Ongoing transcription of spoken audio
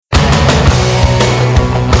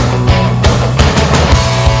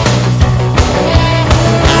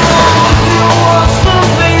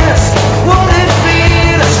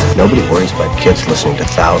stories about kids listening to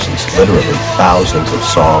thousands, literally thousands of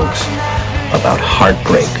songs about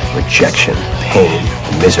heartbreak, rejection, pain,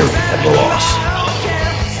 misery, and loss.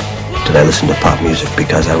 Did I listen to pop music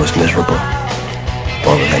because I was miserable?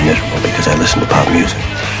 Or was I miserable because I listened to pop music?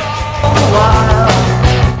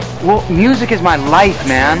 Well, music is my life,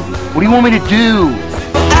 man. What do you want me to do?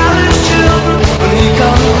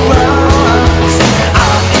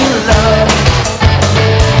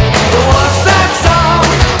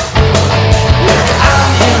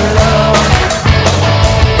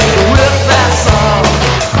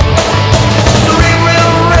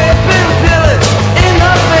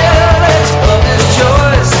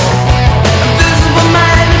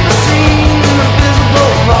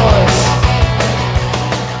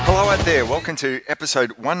 Welcome to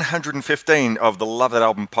episode 115 of the Love That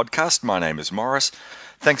Album podcast. My name is Morris.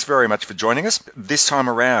 Thanks very much for joining us. This time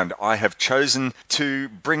around, I have chosen to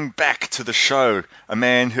bring back to the show a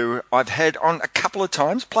man who I've had on a couple of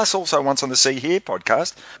times, plus also once on the See Here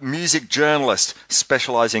podcast, music journalist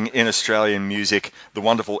specialising in Australian music, the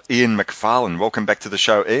wonderful Ian McFarlane. Welcome back to the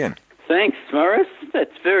show, Ian. Thanks, Morris.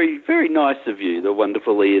 That's very, very nice of you, the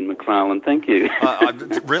wonderful Ian McFarlane. Thank you. I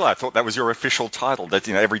thought that was your official title, that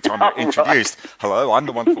every time you're introduced, hello, I'm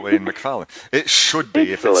the wonderful Ian McFarlane. It should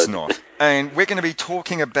be. Excellent. If it's not. And we're going to be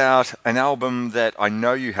talking about an album that I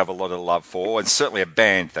know you have a lot of love for, and certainly a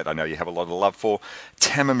band that I know you have a lot of love for,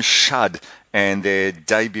 Tamim Shud, and their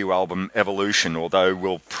debut album, Evolution, although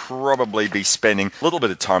we'll probably be spending a little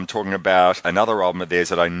bit of time talking about another album of theirs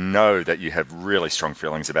that I know that you have really strong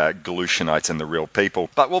feelings about, Galutionites and the Real People.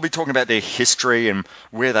 But we'll be talking about their history and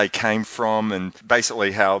where they came from and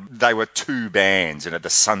basically how they were two bands, the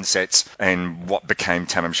Sunsets and what became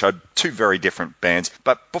Tamim Shud, two very different bands.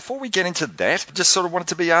 But before we get into that, I just sort of wanted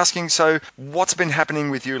to be asking, so what's been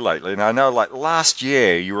happening with you lately? And I know last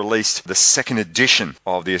year you released the second edition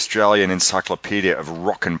of the Australian Encyclopedia of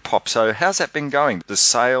Rock and Pop. So how's that been going? The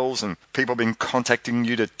sales and people been contacting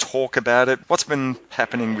you to talk about it? What's been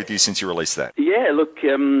happening with you since you released that? Yeah, look,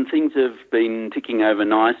 things have been ticking over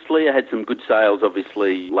nicely. I had some good sales,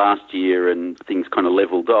 obviously, last year, and things kind of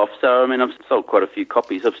levelled off. So, I've sold quite a few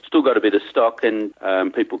copies. I've still got a bit of stock, and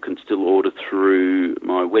people can still order through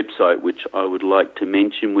my website, which I would like to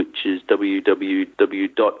mention, which is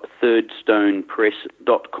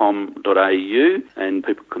www.thirdstonepress.com.au, and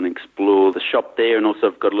people can explore the shop there. And also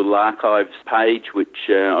I've got a little archives page, which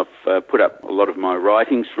I've put up a lot of my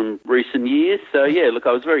writings from recent years. So, yeah, look,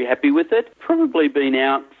 I was very happy with it. Probably been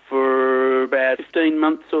out for about 15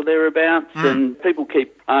 months or thereabouts, and people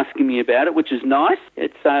keep asking me about it, which is nice.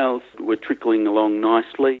 Its sales were trickling along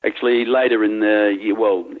nicely. Actually, later in the year,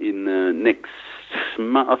 in the next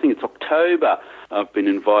month, I think it's October, I've been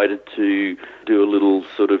invited to do a little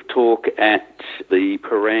sort of talk at the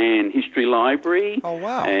Paran History Library. Oh,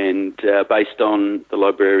 wow. And based on the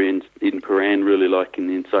librarians in Paran really liking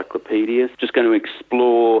the encyclopedia. Just going to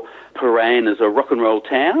explore Paran as a rock and roll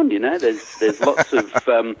town. There's lots of...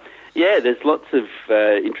 there's lots of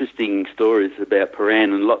interesting stories about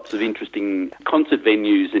Paran and lots of interesting concert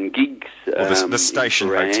venues and gigs. Well, the Station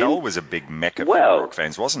Hotel was a big mecca for rock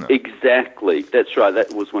fans, wasn't it? Exactly. That's right.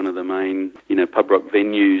 That was one of the main, pub rock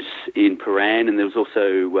venues in Paran. And there was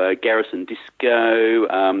also Garrison Disco.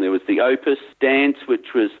 There was the Opus Dance,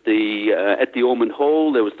 which was at the Ormond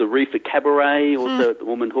Hall. There was the Reefer Cabaret, also at the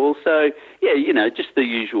Ormond Hall. So, yeah, just the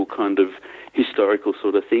usual kind of historical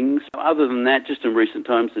sort of things. Other than that, just in recent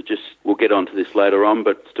times, we'll get onto this later on,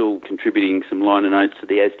 but still contributing some liner notes to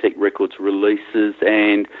the Aztec Records releases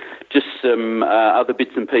and just some other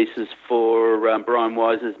bits and pieces for Brian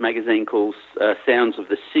Wise's magazine called Sounds of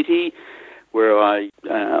the City, where I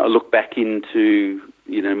look back into,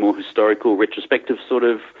 more historical, retrospective sort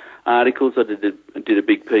of articles. I did a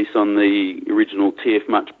big piece on the original T.F.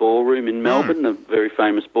 Much Ballroom in Melbourne, a very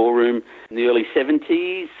famous ballroom in the early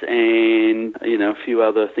 70s, and, a few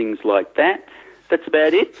other things like that. That's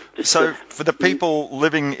about it. For the people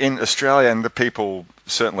living in Australia and the people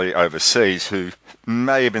certainly overseas who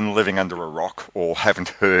may have been living under a rock or haven't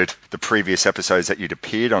heard the previous episodes that you'd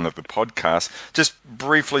appeared on of the podcast, just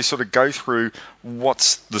briefly sort of go through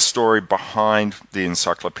what's the story behind the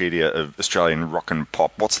Encyclopedia of Australian Rock and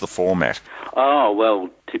Pop. What's the format? Oh, well,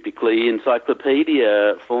 typically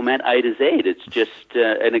encyclopedia format A to Z. It's just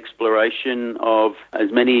an exploration of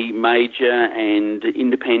as many major and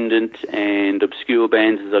independent and obscure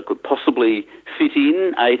bands as I could possibly fit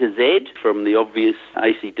in, A to Z, from the obvious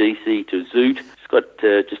AC/DC to Zoot, got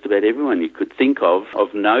just about everyone you could think of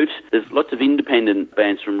note. There's lots of independent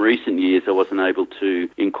bands from recent years I wasn't able to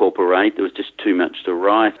incorporate. There was just too much to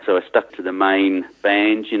write, so I stuck to the main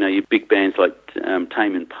bands. You know, your big bands like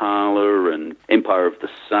Tame Impala and Empire of the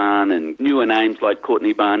Sun, and newer names like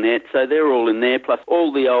Courtney Barnett. So they're all in there, plus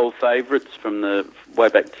all the old favourites from the way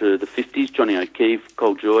back to the 50s, Johnny O'Keefe,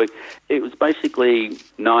 Cold Joy. It was basically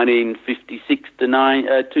 1956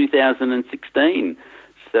 to 2016.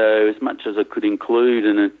 So as much as I could include,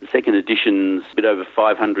 and the second edition's a bit over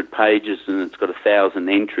 500 pages, and it's got 1,000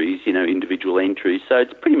 entries, you know, individual entries. So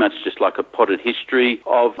it's pretty much just like a potted history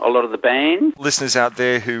of a lot of the bands. Listeners out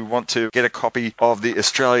there who want to get a copy of the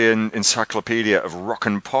Australian Encyclopedia of Rock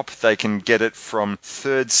and Pop, they can get it from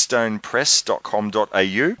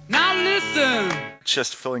thirdstonepress.com.au. Now listen!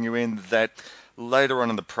 Just filling you in that later on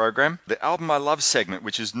in the program, the Album I Love segment,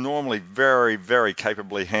 which is normally very, very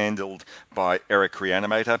capably handled by Eric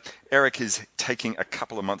Reanimator. Eric is taking a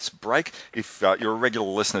couple of months break. If you're a regular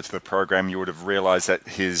listener to the program, you would have realised that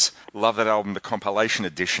his Love That Album, the compilation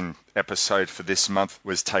edition episode for this month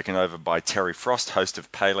was taken over by Terry Frost, host of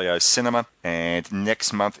Paleo Cinema, and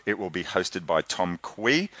next month it will be hosted by Tom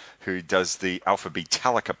Quee, who does the Alpha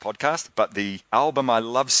Beatallica podcast. But the Album I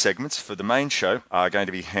Love segments for the main show are going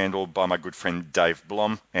to be handled by my good friend Dave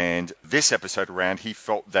Blom, and this episode around he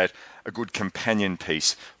felt that a good companion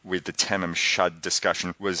piece with the Tamim Shud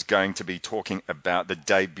discussion was going to be talking about the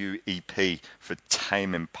debut EP for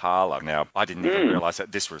Tame Impala. Now, I didn't even realise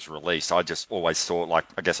that this was released. I just always thought, like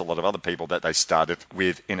I guess a lot of other people, that they started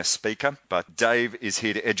with In a Speaker. But Dave is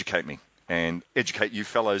here to educate me and educate you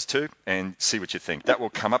fellows too, and see what you think. That will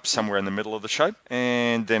come up somewhere in the middle of the show,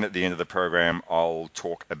 and then at the end of the program I'll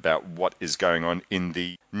talk about what is going on in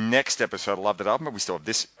the next episode of Love That Album, but we still have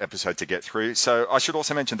this episode to get through. So I should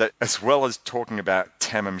also mention that as well as talking about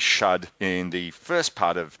Tamim Shud in the first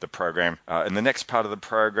part of the program, in the next part of the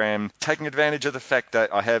program, taking advantage of the fact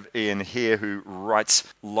that I have Ian here who writes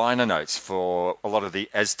liner notes for a lot of the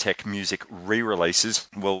Aztec music re-releases,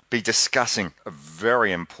 we'll be discussing a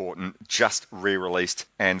very important just re-released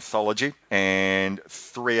anthology and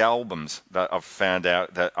 3 albums that I've found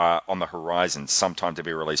out that are on the horizon, sometime to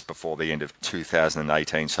be released before the end of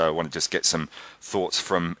 2018. So I want to just get some thoughts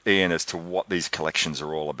from Ian as to what these collections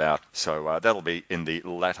are all about. So that'll be in the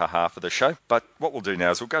latter half of the show. But what we'll do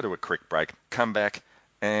now is we'll go to a quick break, come back,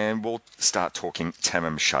 and we'll start talking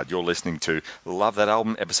Tamim Shud. You're listening to Love That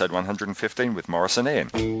Album, episode 115 with Morris and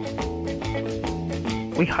Ian.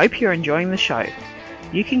 We hope you're enjoying the show.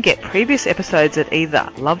 You can get previous episodes at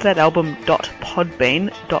either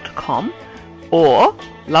lovethatalbum.podbean.com or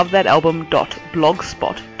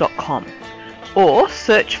lovethatalbum.blogspot.com, or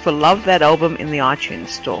search for Love That Album in the iTunes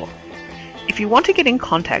store. If you want to get in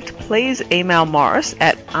contact, please email Morris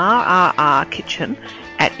at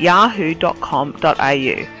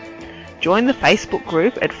rrrkitchen@yahoo.com.au. Join the Facebook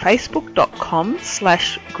group at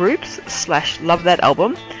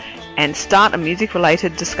facebook.com/groups/lovethatalbum and start a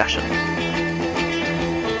music-related discussion.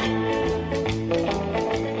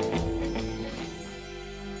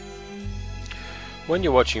 When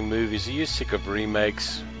you're watching movies, are you sick of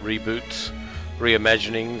remakes, reboots,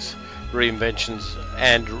 reimaginings, reinventions,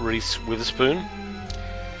 and Reese Witherspoon?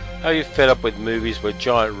 Are you fed up with movies where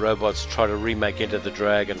giant robots try to remake Enter the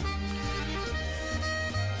Dragon?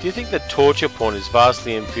 Do you think that torture porn is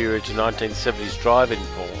vastly inferior to 1970s drive-in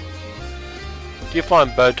porn? Do you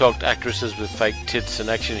find Botoxed actresses with fake tits and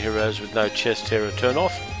action heroes with no chest hair a turn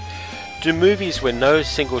off? Do movies where no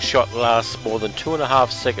single shot lasts more than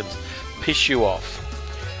 2.5 seconds piss you off?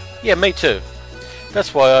 Yeah, me too.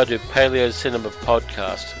 That's why I do Paleo Cinema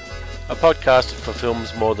Podcast, a podcast for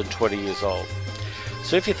films more than 20 years old.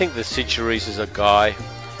 So if you think that Sid Charisse is a guy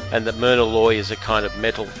and that Myrna Loy is a kind of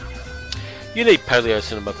metal, you need Paleo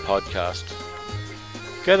Cinema Podcast.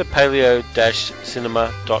 Go to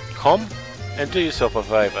paleo-cinema.com and do yourself a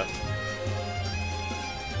favour.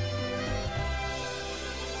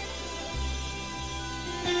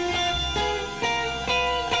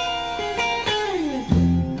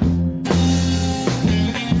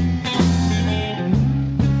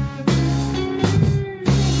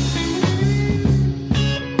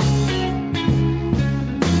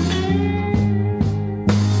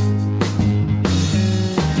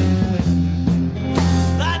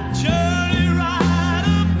 That journey ride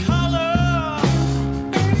of color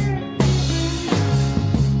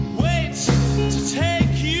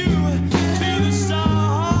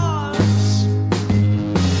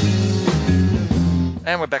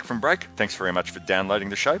And we're back from break. Thanks very much for downloading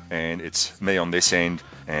the show. And it's me on this end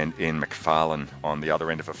and Ian McFarlane on the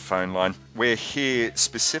other end of a phone line. We're here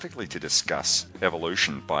specifically to discuss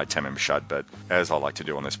Evolution by Tamim Shud, but as I like to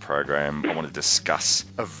do on this program, I want to discuss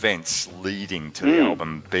events leading to the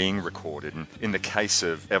album being recorded. And in the case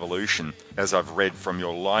of Evolution, as I've read from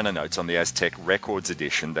your liner notes on the Aztec Records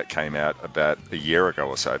edition that came out about a year ago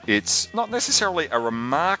or so, it's not necessarily a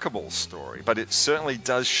remarkable story, but it certainly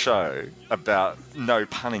does show about, no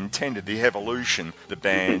pun intended, the evolution the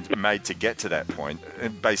band made to get to that point,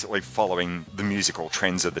 basically following the musical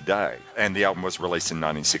trends of the day. And the album was released in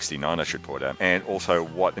 1969, I should point out, and also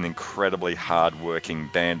what an incredibly hard-working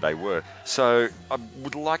band they were. So I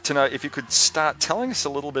would like to know if you could start telling us a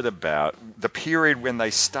little bit about the period when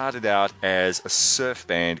they started out as a surf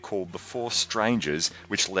band called the Four Strangers,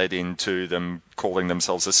 which led into them calling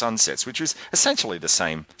themselves the Sunsets, which is essentially the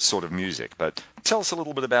same sort of music. But tell us a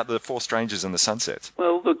little bit about the Four Strangers and the Sunsets.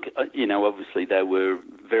 Well, look, obviously they were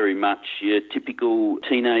very much your typical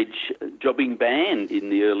teenage jobbing band in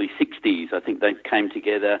the early 60s. I think they came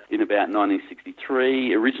together in about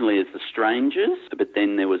 1963, originally as the Strangers, but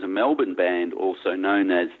then there was a Melbourne band also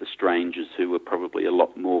known as the Strangers who were probably a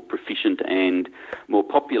lot more proficient and more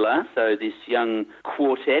popular. So this young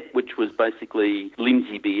quartet, which was basically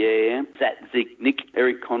Lindsay Bier, Zat Zik, Nick,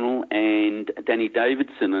 Eric Connell and Danny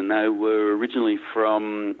Davidson, and they were originally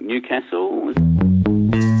from Newcastle.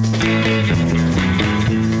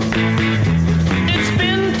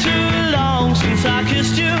 Since I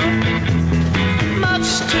kissed you,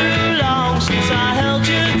 much too long since I held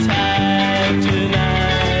you tight.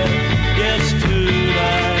 Tonight, yes,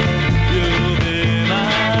 tonight, you'll be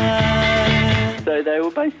mine. So they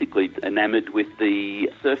were basically enamoured with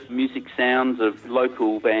the surf music sounds of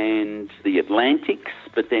local band The Atlantics,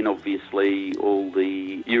 but then obviously all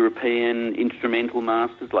the European instrumental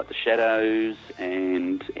masters like the Shadows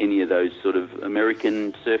and any of those sort of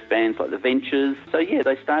American surf bands like the Ventures. So yeah,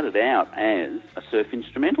 they started out as a surf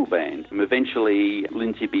instrumental band. And eventually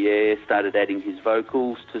Lindsay Bier started adding his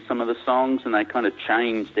vocals to some of the songs and they kind of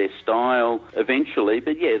changed their style eventually.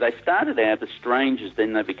 But yeah, they started out as Strangers,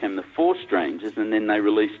 then they became the Four Strangers, and then they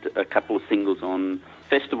released a couple of singles on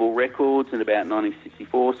Festival Records in about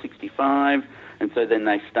 1964, 65. And so then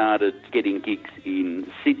they started getting gigs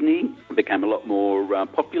in Sydney, became a lot more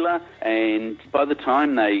popular, and by the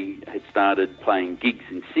time they had started playing gigs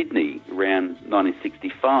in Sydney around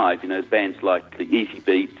 1965, bands like the Easy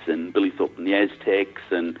Beats and Billy Thorpe and the Aztecs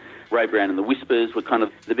and Ray Brown and the Whispers were kind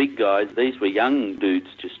of the big guys. These were young dudes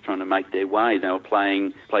just trying to make their way. They were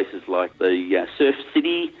playing places like the Surf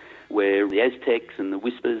City, where the Aztecs and the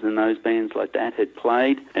Whispers and those bands like that had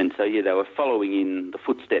played. And so, yeah, they were following in the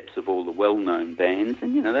footsteps of all the well-known bands.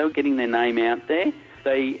 And, they were getting their name out there.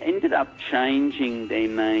 They ended up changing their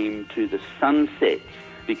name to the Sunsets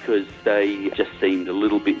because they just seemed a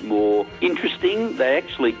little bit more interesting. They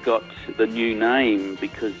actually got the new name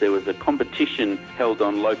because there was a competition held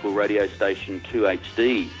on local radio station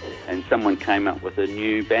 2HD, and someone came up with a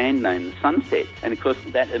new band name, the Sunsets. And of course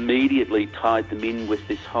that immediately tied them in with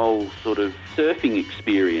this whole sort of surfing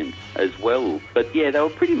experience as well. But yeah, they were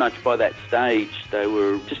pretty much by that stage, they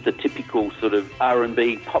were just a typical sort of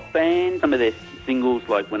R&B pop band. Some of their singles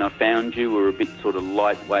like When I Found You were a bit sort of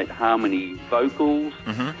lightweight harmony vocals,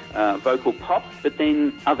 vocal pop, but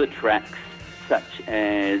then other tracks such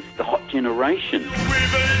as The Hot Generation. We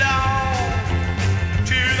belong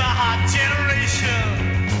to the hot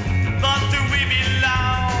generation, but do we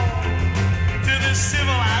belong to this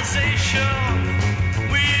civilization?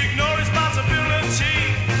 We ignore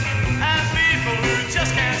responsibility and people who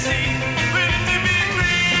just can't see. We need to be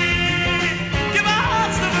free, give our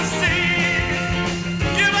hearts to the sea,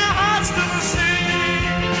 give our hearts to the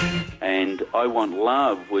sea. And I Want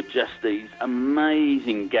Love were just these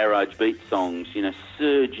amazing garage beat songs,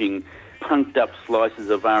 surging, punked up slices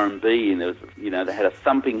of R&B, and there was, they had a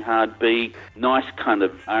thumping hard beat, nice kind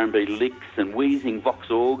of R&B licks and wheezing Vox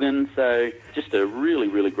organ, so just a really,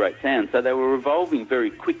 really great sound. So they were evolving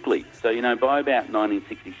very quickly. So, by about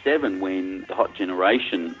 1967, when the Hot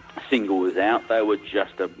Generation single was out, they were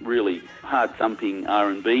just a really hard thumping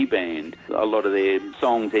R&B band. A lot of their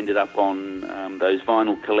songs ended up on those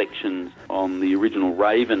vinyl collections on the original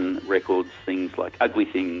Raven records, things like Ugly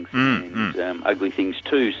Things and Ugly Things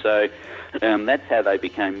 2. So that's how they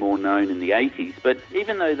became more known in the 80s. But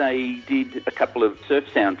even though they did a couple of surf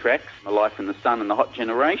soundtracks, My Life in the Sun and The Hot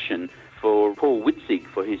Generation, for Paul Witzig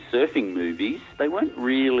for his surfing movies, they weren't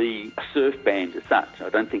really a surf band as such. I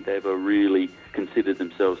don't think they ever really considered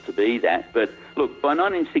themselves to be that. But look, by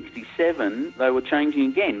 1967, they were changing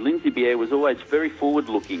again. Lindsay Beare was always very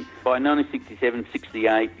forward-looking. By 1967,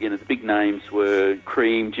 68, the big names were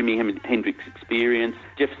Cream, Jimi Hendrix Experience,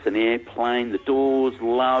 Jefferson Airplane, The Doors,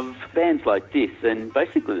 Love, bands like this. And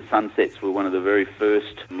basically the Sunsets were one of the very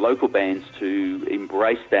first local bands to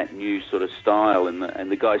embrace that new sort of style.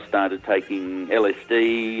 And the guys started taking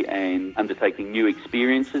LSD and undertaking new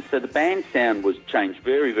experiences. So the band sound was changed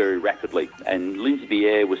very, very rapidly. And Lindsay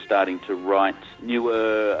Beare was starting to write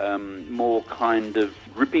newer, more kind of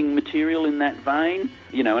gripping material in that vein.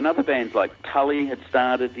 And other bands like Tully had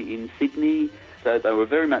started in Sydney. So they were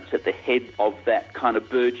very much at the head of that kind of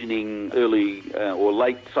burgeoning early or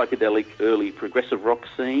late psychedelic, early progressive rock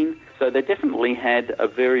scene. So they definitely had a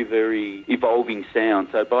very, very evolving sound.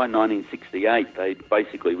 So by 1968, they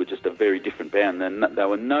basically were just a very different band. They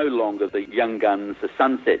were no longer the young guns, the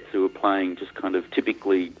Sunsets, who were playing just kind of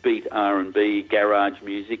typically beat R&B, garage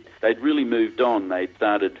music. They'd really moved on. They'd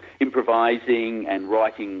started improvising and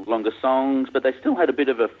writing longer songs, but they still had a bit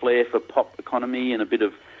of a flair for pop economy and a bit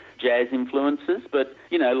of jazz influences. But,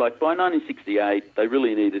 like by 1968, they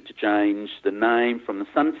really needed to change the name from the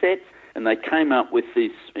Sunsets. And they came up with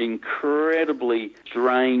this incredibly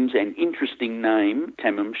strange and interesting name,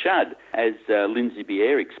 Tamim Shud. As Lindsay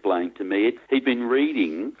Beare explained to me, he'd been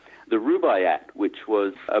reading The Rubaiyat, which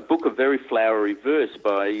was a book of very flowery verse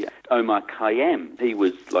by Omar Khayyam. He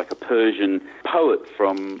was like a Persian poet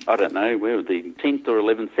from, the 10th or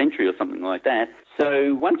 11th century or something like that.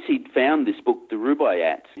 So once he'd found this book, The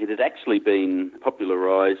Rubaiyat, it had actually been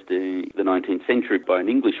popularised in the 19th century by an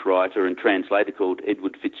English writer and translator called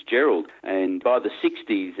Edward Fitzgerald. And by the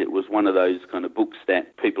 60s, it was one of those kind of books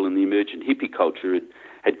that people in the emergent hippie culture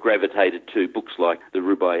had gravitated to, books like The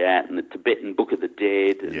Rubaiyat and the Tibetan Book of the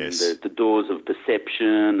Dead and the Doors of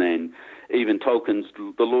Perception and even Tolkien's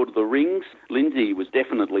The Lord of the Rings. Lindsay was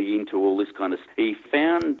definitely into all this kind of... He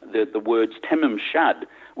found the words Tamim Shud,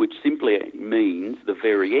 which simply means the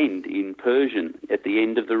very end in Persian, at the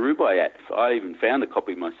end of the Rubaiyat. I even found a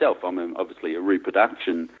copy myself. I'm obviously a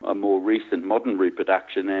reproduction, a more recent modern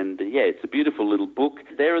reproduction, and it's a beautiful little book.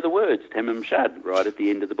 There are the words, Tamim Shud, right at the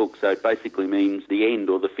end of the book, so it basically means the end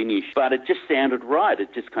or the finish. But it just sounded right.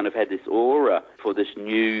 It just kind of had this aura for this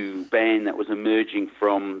new band that was emerging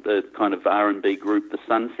from the kind of R&B group, the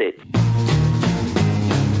Sunsets.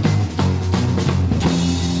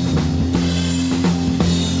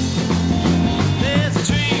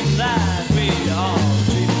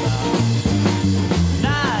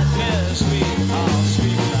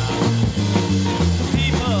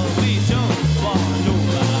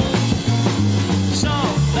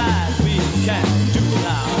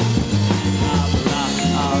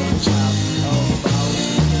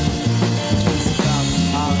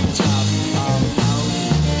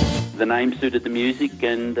 The name suited the music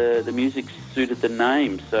and the music suited the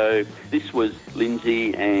name. So this was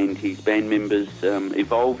Lindsay and his band members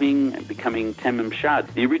evolving and becoming Tamim Shud.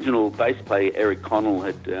 The original bass player, Eric Connell,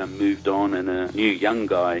 had moved on, and a new young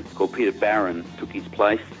guy called Peter Barron took his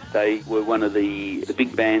place. They were one of the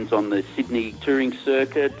big bands on the Sydney touring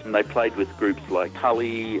circuit, and they played with groups like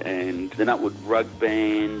Tully and the Nutwood Rug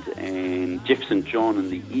Band and Jefferson John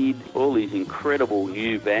and the Id, all these incredible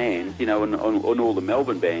new bands, and on all the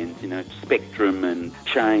Melbourne bands, Spectrum and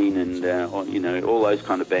Chain and, all those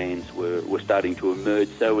kind of bands were starting to emerge.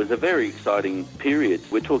 So it was a very exciting period.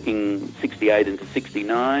 We're talking 68 into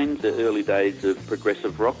 69, the early days of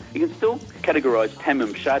progressive rock. You can still categorise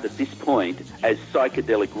Tamim Shud at this point as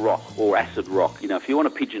psychedelic rock or acid rock. If you want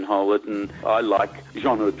to pigeonhole it, and I like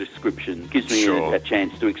genre description, gives me a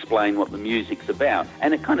chance to explain what the music's about.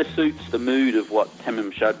 And it kind of suits the mood of what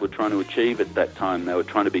Tamim Shud were trying to achieve at that time. They were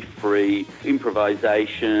trying to be free,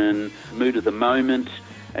 improvisation, mood of the moment,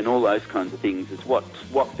 and all those kinds of things is what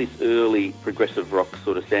this early progressive rock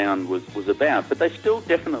sort of sound was about. But they still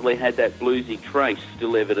definitely had that bluesy trace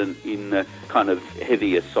still evident in the kind of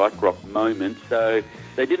heavier psych rock moment. So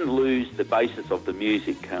they didn't lose the basis of the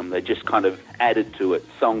music. They just kind of added to it.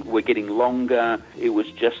 Songs were getting longer. It was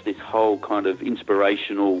just this whole kind of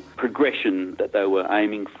inspirational progression that they were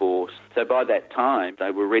aiming for. So by that time,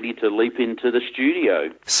 they were ready to leap into the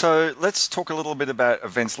studio. So let's talk a little bit about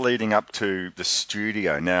events leading up to the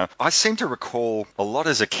studio. Now, I seem to recall a lot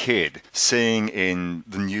as a kid seeing in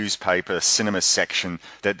the newspaper cinema section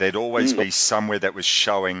that there'd always be somewhere that was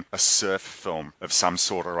showing a surf film of some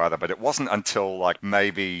sort or other. But it wasn't until like maybe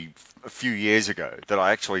maybe a few years ago that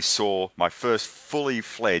I actually saw my first fully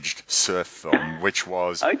fledged surf film, which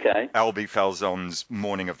was Albie Falzon's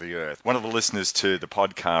Morning of the Earth. One of the listeners to the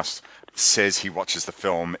podcast says he watches the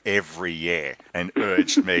film every year and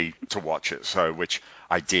urged me to watch it, so which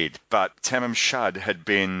I did. But Tamim Shud had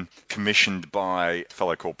been commissioned by a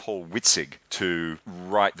fellow called Paul Witzig to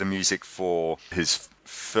write the music for his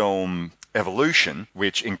film Evolution,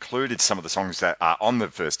 which included some of the songs that are on the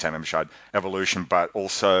first Tamim Shud Evolution, but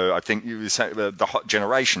also I think you were saying the Hot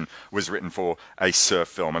Generation was written for a surf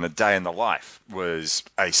film, and A Day in the Life was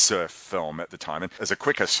a surf film at the time. And as a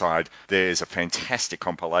quick aside, there's a fantastic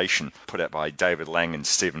compilation put out by David Lang and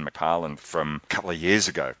Stephen McParlin from a couple of years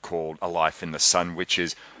ago called A Life in the Sun, which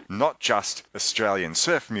is not just Australian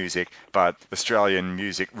surf music, but Australian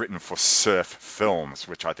music written for surf films,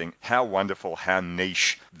 which I think how wonderful, how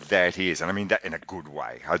niche that is. And I mean that in a good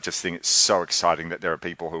way. I just think it's so exciting that there are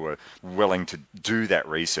people who are willing to do that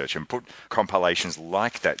research and put compilations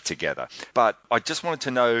like that together. But I just wanted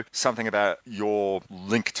to know something about your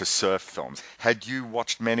link to surf films. Had you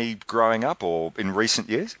watched many growing up or in recent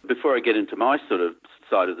years? Before I get into my sort of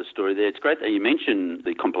side of the story there, it's great that you mentioned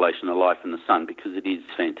the compilation A Life in the Sun, because it is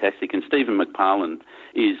fantastic. And Stephen McParlin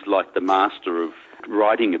is like the master of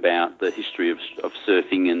writing about the history of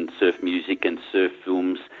surfing and surf music and surf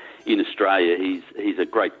films in Australia. He's a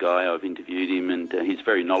great guy. I've interviewed him, and he's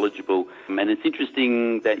very knowledgeable. And it's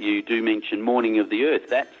interesting that you do mention Morning of the Earth.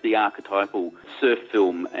 That's the archetypal surf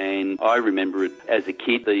film, and I remember it as a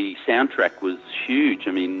kid. The soundtrack was huge.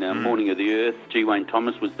 I mean, Morning of the Earth, G. Wayne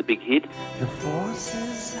Thomas was the big hit. The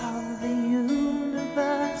forces of the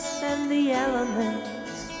universe and the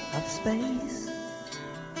elements of space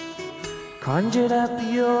conjured up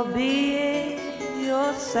your being,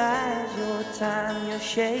 your size, your time, your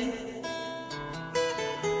shape.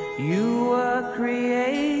 You were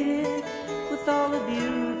created with all the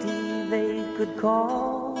beauty they could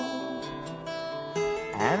call,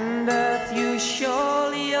 and earth, you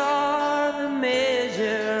surely are the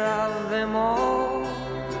measure of them all.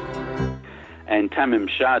 And Tamim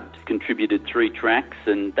Shud contributed 3 tracks,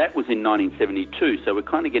 and that was in 1972, so we're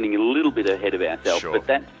kind of getting a little bit ahead of ourselves. Sure. But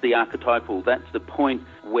that's the archetypal, that's the point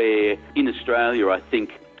where in Australia, I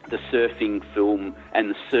think, the surfing film and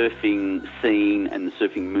the surfing scene and the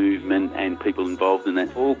surfing movement and people involved in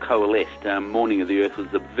that all coalesced. Morning of the Earth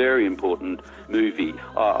was a very important movie.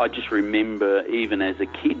 I just remember, even as a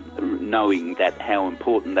kid, knowing that how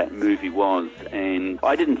important that movie was. And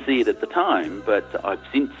I didn't see it at the time, but I've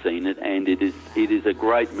since seen it, and it is a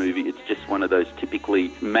great movie. It's just one of those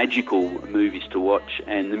typically magical movies to watch,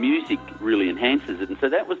 and the music really enhances it. And so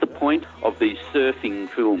that was the point of these surfing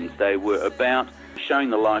films. They were about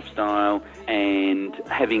showing the lifestyle and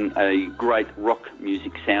having a great rock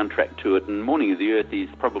music soundtrack to it. And Morning of the Earth is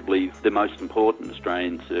probably the most important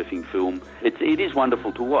Australian surfing film. It is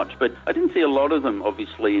wonderful to watch, but I didn't see a lot of them,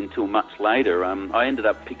 obviously, until much later. I ended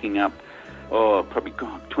up picking up, probably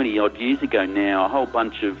 20-odd years ago now, a whole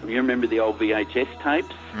bunch of, you remember the old VHS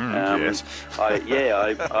tapes? Yes.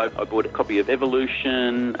 I bought a copy of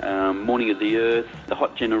Evolution, Morning of the Earth, The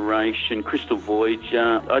Hot Generation, Crystal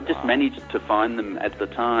Voyager. I just managed to find them at the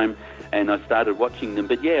time, and I started watching them.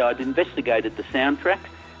 But yeah, I'd investigated the soundtrack,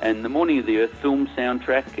 and the Morning of the Earth film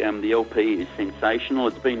soundtrack, the LP is sensational.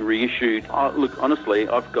 It's been reissued. Look, honestly,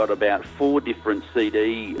 I've got about 4 different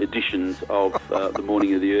CD editions of the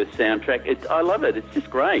Morning of the Earth soundtrack. I love it. It's just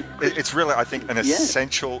great. It's really, I think, an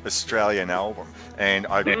essential Australian album. And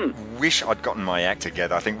I wish I'd gotten my act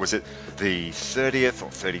together. I think, was it the 30th or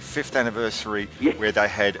 35th anniversary where they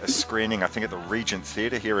had a screening, I think, at the Regent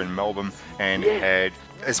Theatre here in Melbourne, and had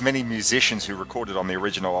as many musicians who recorded on the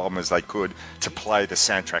original album as they could to play the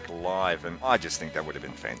soundtrack live, and I just think that would have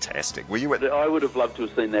been fantastic. Were you at I would have loved to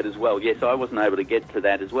have seen that as well. Yes, I wasn't able to get to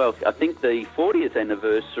that as well. I think the 40th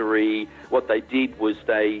anniversary, what they did was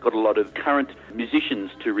they got a lot of current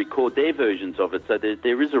musicians to record their versions of it. So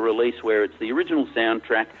there is a release where it's the original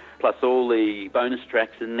soundtrack plus all the bonus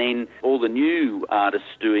tracks, and then all the new artists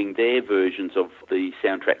doing their versions of the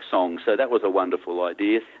soundtrack songs. So that was a wonderful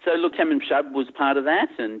idea. So look, Tamim Shud was part of that,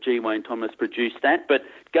 and G. Wayne Thomas produced that. But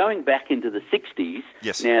going back into the 60s,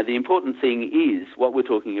 now the important thing is, what we're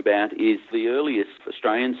talking about is the earliest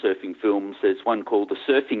Australian surfing films. There's one called The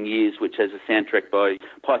Surfing Years, which has a soundtrack by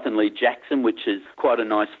Python Lee Jackson, which is quite a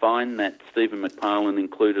nice find that Stephen McParlin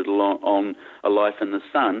included on A Life in the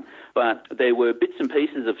Sun. But there were bits and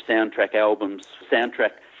pieces of soundtrack albums,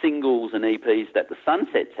 soundtrack singles and EPs that the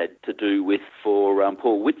Sunsets had to do with for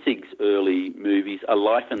Paul Witzig's early movies, A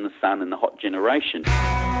Life in the Sun and The Hot Generation.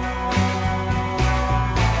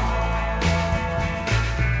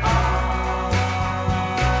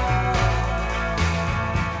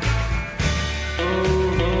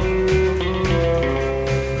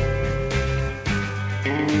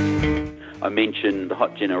 mentioned the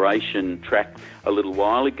Hot Generation track a little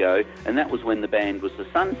while ago, and that was when the band was the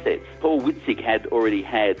Sunsets. Paul Witzig had already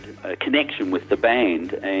had a connection with the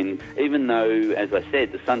band, and even though, as I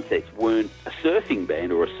said, the Sunsets weren't a surfing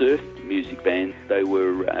band or a surf music band, they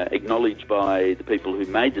were acknowledged by the people who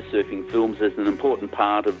made the surfing films as an important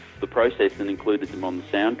part of the process and included them on the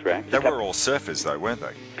soundtrack. They were all surfers, though, weren't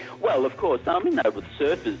they? Well, of course, I mean, they were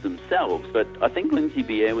surfers themselves, but I think Lindsay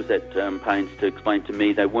Bier was at pains to explain to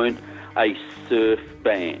me they weren't a surf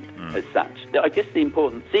band as such. I guess the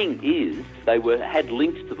important thing is they had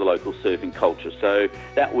links to the local surfing culture. So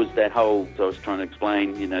that was that whole, I was trying to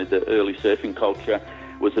explain, the early surfing culture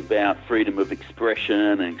was about freedom of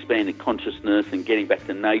expression and expanded consciousness and getting back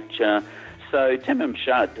to nature. So Tamim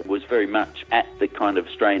Shud was very much at the kind of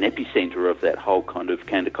Australian epicentre of that whole kind of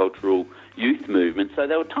countercultural youth movement, so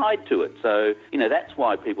they were tied to it. So, that's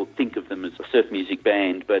why people think of them as a surf music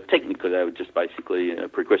band, but technically they were just basically a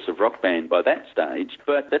progressive rock band by that stage.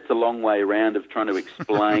 But that's a long way around of trying to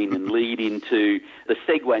explain and lead into, the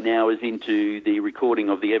segue now is into the recording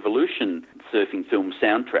of the Evolution surfing film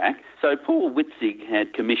soundtrack. So Paul Witzig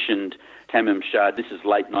had commissioned Tamim Shud, this is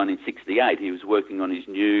late 1968, he was working on his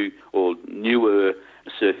newer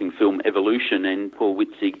surfing film Evolution, and Paul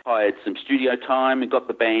Witzig hired some studio time and got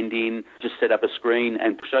the band in, just set up a screen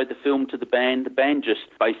and showed the film to the band. The band just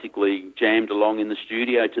basically jammed along in the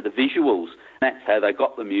studio to the visuals. That's how they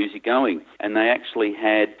got the music going. And they actually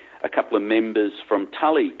had a couple of members from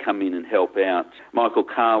Tully come in and help out. Michael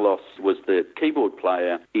Carlos was the keyboard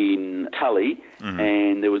player in Tully,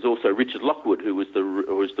 and there was also Richard Lockwood, who was the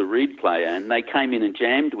reed player, and they came in and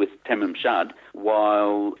jammed with Tamim Shud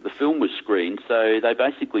while the film was screened. So they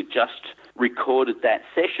basically just recorded that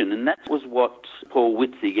session, and that was what Paul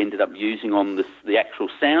Witzig ended up using on the actual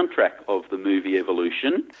soundtrack of the movie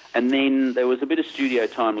Evolution. And then there was a bit of studio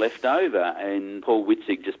time left over, and Paul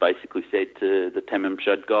Witzig just basically said to the Tamim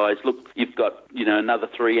Shud guys, look, you've got, another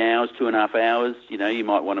 3 hours, 2.5 hours, you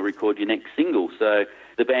might want to record your next single. So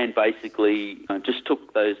the band basically just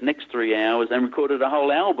took those next 3 hours and recorded a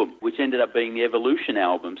whole album, which ended up being the Evolution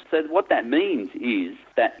album. So what that means is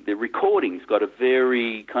that the recording's got a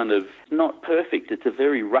very kind of, not perfect, it's a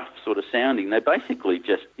very rough sort of sounding. They basically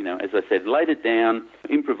just, as I said, laid it down,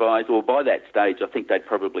 improvised, or by that stage I think they'd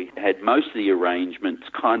probably had most of the arrangements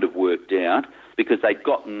kind of worked out, because they'd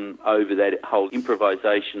gotten over that whole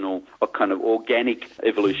improvisational or kind of organic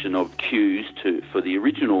evolution of cues for the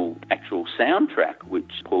original actual soundtrack,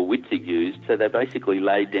 which Paul Witzig used. So they basically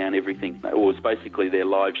laid down everything. It was basically their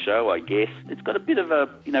live show, I guess. It's got a bit of a,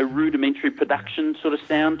 rudimentary production sort of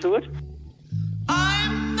sound to it.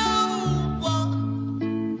 I'm no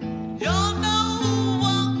one, you're no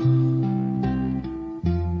one.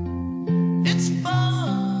 It's fun.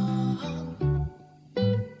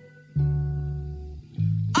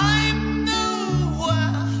 I'm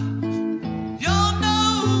nowhere, you're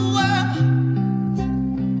nowhere.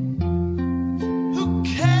 Who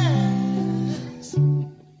cares?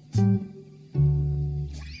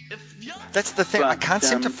 That's the thing. I can't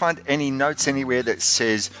seem to find any notes anywhere that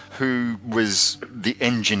says who was the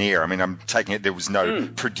engineer. I mean, I'm taking it there was no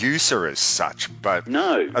producer as such, but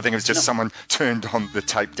no, I think it was just someone turned on the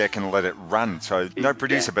tape deck and let it run. So no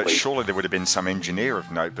producer, but surely there would have been some engineer of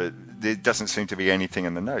note, but there doesn't seem to be anything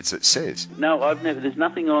in the notes that says. No, there's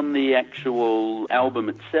nothing on the actual album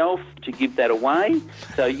itself to give that away.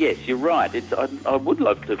 So yes, you're right. I would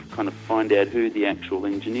love to kind of find out who the actual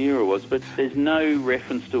engineer was, but there's no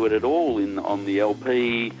reference to it at all on the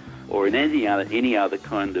LP or in any other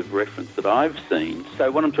kind of reference that I've seen.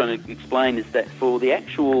 So what I'm trying to explain is that for the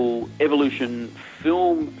actual Evolution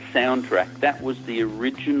film soundtrack, that was the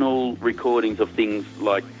original recordings of things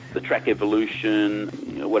like the track Evolution.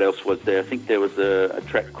 What else was there? I think there was a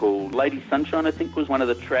track called Lady Sunshine, I think was one of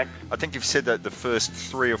the tracks. I think you've said that the first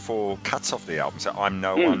 3 or 4 cuts off the album. So I'm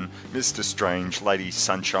No One, Mr. Strange, Lady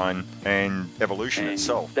Sunshine, and Evolution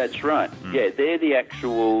itself. That's right. Yeah, they're the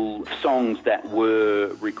actual songs that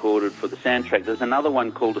were recorded for the soundtrack. There's another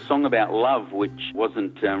one called A Song About Love, which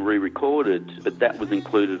wasn't re-recorded, but that was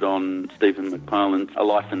included on Stephen McParland's A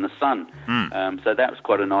Life in the Sun. So that was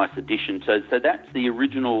quite a nice addition. So that's the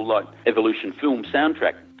original Evolution film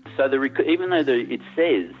soundtrack. So even though it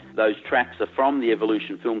says those tracks are from the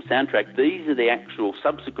Evolution film soundtrack, these are the actual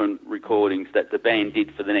subsequent recordings that the band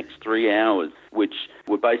did for the next 3 hours, which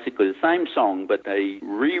were basically the same song, but they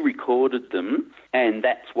re-recorded them, and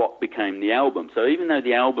that's what became the album. So even though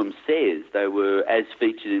the album says they were as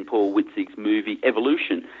featured in Paul Witzig's movie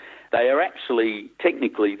Evolution, they are actually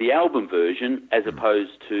technically the album version as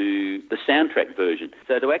opposed to the soundtrack version.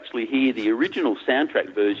 So to actually hear the original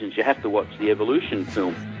soundtrack versions, you have to watch the Evolution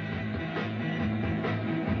film.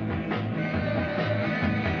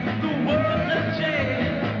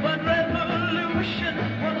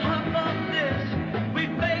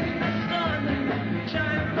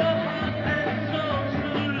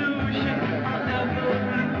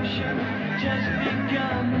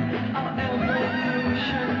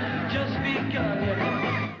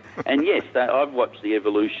 And yes, I've watched the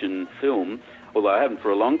Evolution film, although I haven't for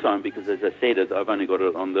a long time because, as I said, I've only got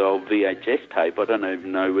it on the old VHS tape. I don't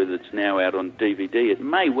even know whether it's now out on DVD. It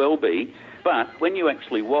may well be. But when you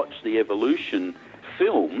actually watch the Evolution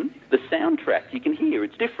film, the soundtrack, you can hear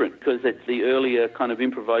it's different because it's the earlier kind of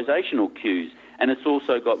improvisational cues. And it's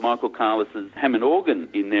also got Michael Carlis's Hammond organ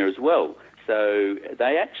in there as well. So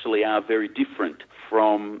they actually are very different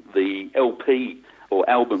from the LP or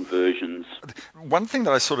album versions. One thing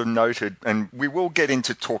that I sort of noted, and we will get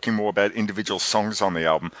into talking more about individual songs on the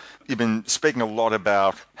album, you've been speaking a lot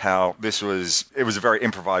about how it was a very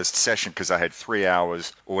improvised session because I had 3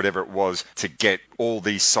 hours or whatever it was to get all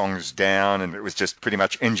these songs down, and it was just pretty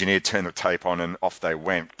much engineered, turn the tape on and off they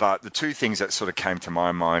went. But the two things that sort of came to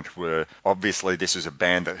my mind were, obviously this was a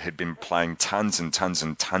band that had been playing tons and tons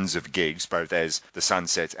and tons of gigs, both as the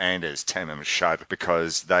Sunsets and as Tamim Shud,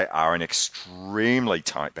 because they are an extremely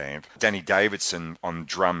tight band. Danny Davidson on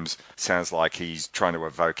drums sounds like he's trying to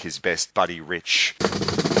evoke his best Buddy Rich.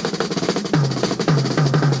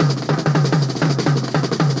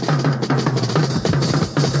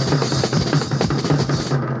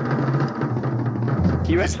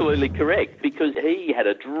 You're absolutely correct, because he had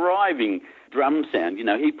a driving drum sound. You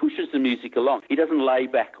know, he pushes the music along. He doesn't lay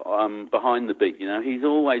back behind the beat, you know. He's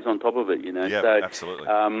always on top of it, you know. Yeah, so, absolutely.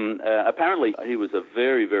 Apparently, he was a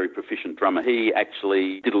very, very proficient drummer. He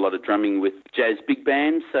actually did a lot of drumming with jazz big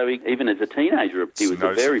bands, so even as a teenager, he was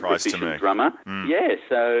a very proficient drummer. Yeah,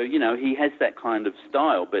 so, you know, he has that kind of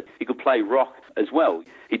style, but he could play rock as well.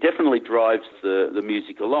 He definitely drives the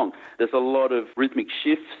music along. There's a lot of rhythmic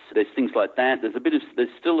shifts. There's things like that. There's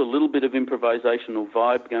still a little bit of improvisational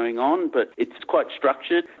vibe going on, but it's quite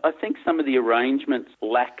structured. I think some of the arrangements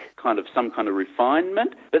lack some kind of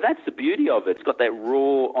refinement, but that's the beauty of it. It's got that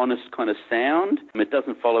raw, honest kind of sound. It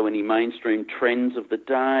doesn't follow any mainstream trends of the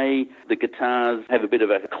day. The guitars have a bit of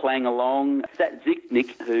a clang along. Sat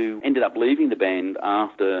Zyknik, who ended up leaving the band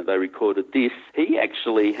after they recorded this, he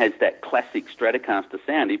actually has that classic Stratocaster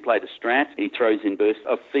sound. He played a Strat. He throws in bursts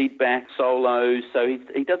of feedback, solos, so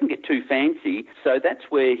he doesn't get too fancy. So that's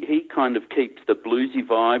where he kind of keeps the bluesy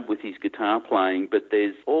vibe with his guitar playing, but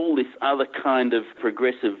there's all this other kind of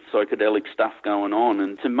progressive psychedelic stuff going on.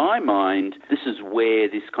 And to my mind, this is where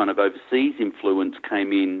this kind of overseas influence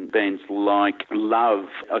came in. Bands like Love,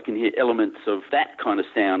 I can hear elements of that kind of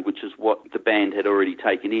sound, which is what the band had already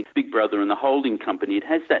taken in. Big Brother and the Holding Company, it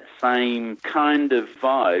has that same kind of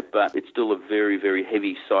vibe, but it's still a very, very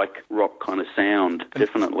heavy psych rock kind of sound,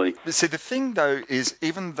 definitely. See, the thing, though, is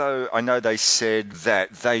even though I know they said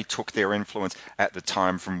that they took their influence at the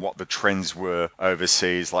time from what the trends were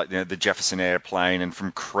overseas, like, you know, the Jefferson Airplane and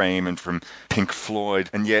from Cream and from Pink Floyd,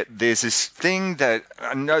 and yet there's this thing that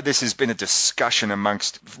I know this has been a discussion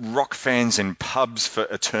amongst rock fans in pubs for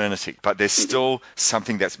eternity, but there's still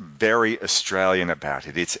something that's very Australian about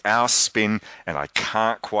it. It's our spin, and I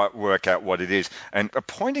can't quite work out what it is. And a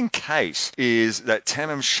point in case is that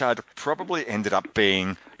Tamim Shud probably ended up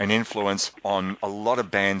being an influence on a lot of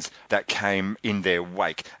bands that came in their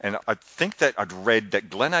wake. And I think that I'd read that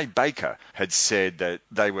Glenn A. Baker had said that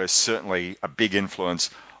they were certainly a big influence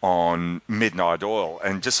on Midnight Oil,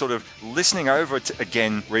 and just sort of listening over it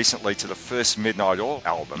again recently to the first Midnight Oil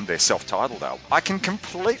album, their self-titled album, I can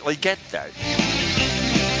completely get that.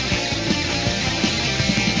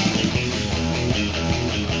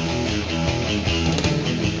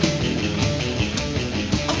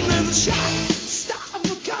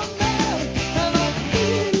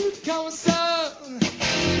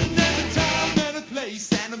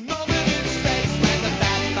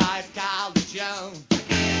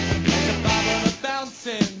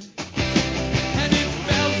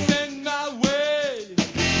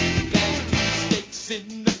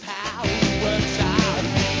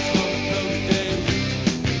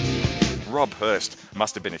 Rob Hurst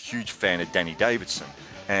must have been a huge fan of Danny Davidson.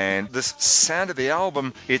 And this sound of the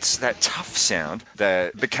album, it's that tough sound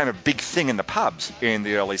that became a big thing in the pubs in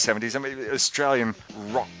the early 70s. I mean, Australian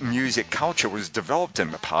rock music culture was developed in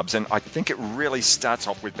the pubs, and I think it really starts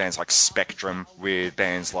off with bands like Spectrum, with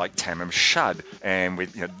bands like Tamim Shud, and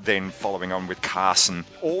with, you know, then following on with Carson.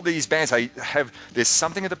 All these bands, there's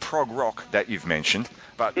something of the prog rock that you've mentioned,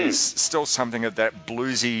 but there's still something of that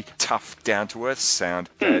bluesy, tough, down-to-earth sound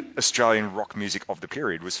that Australian rock music of the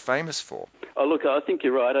period was famous for. Oh, look, I think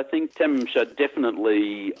you're right. right. I think Tamim Shud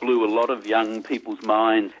definitely blew a lot of young people's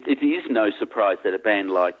minds. It is no surprise that a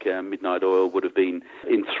band like Midnight Oil would have been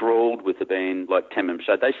enthralled with a band like Tamim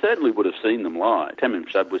Shud. They certainly would have seen them live. Tamim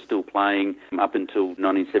Shud was still playing up until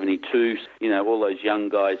 1972. You know, all those young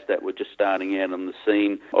guys that were just starting out on the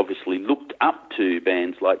scene obviously looked up to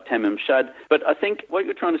bands like Tamim Shud. But I think what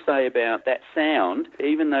you're trying to say about that sound,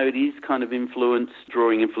 even though it is kind of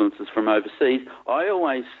drawing influences from overseas, I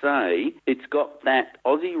always say it's got that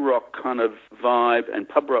Aussie rock kind of vibe and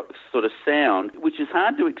pub rock sort of sound, which is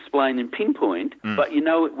hard to explain and pinpoint, but you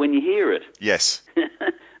know it when you hear it. Yes.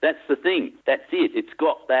 That's the thing. That's it. It's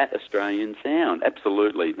got that Australian sound.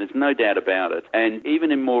 Absolutely. There's no doubt about it. And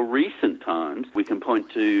even in more recent times, we can point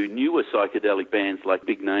to newer psychedelic bands like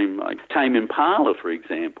big name like Tame Impala, for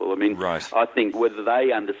example. I mean, right. I think whether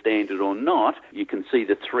they understand it or not, you can see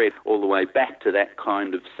the thread all the way back to that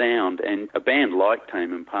kind of sound. And a band like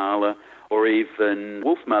Tame Impala, or even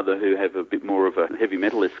Wolfmother, who have a bit more of a heavy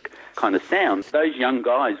metal-esque kind of sound, those young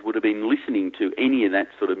guys would have been listening to any of that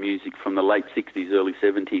sort of music from the late 60s, early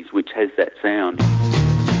 70s, which has that sound.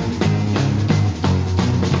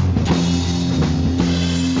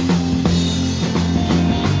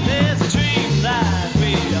 There's a dream that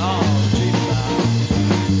we all dream about,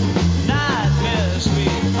 nightmares we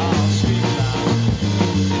all scream about,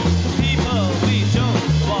 people we don't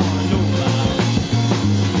want to know about,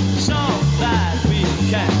 song that we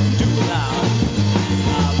can't do without,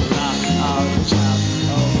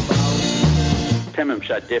 Tamim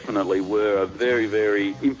Shud definitely were a very,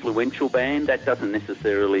 very influential band. That doesn't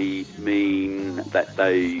necessarily mean that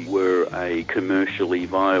they were a commercially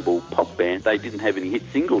viable pop band. They didn't have any hit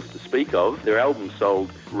singles to speak of. Their albums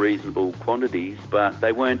sold reasonable quantities, but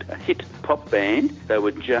they weren't a hit pop band. They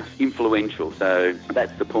were just influential. So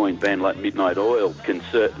that's the point. A band like Midnight Oil can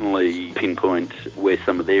certainly pinpoint where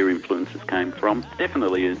some of their influences came from.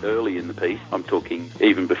 Definitely early in the piece. I'm talking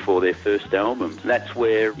even before their first album. That's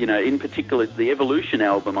where, you know, in particular, the Evolution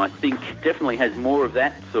album, I think, definitely has more of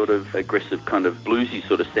that sort of aggressive kind of bluesy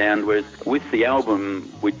sort of sound, whereas with the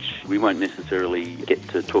album, which we won't necessarily get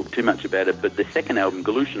to talk too much about it, but the second album,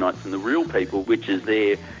 Galutianites and the Real People, which is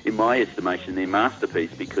their, in my estimation, their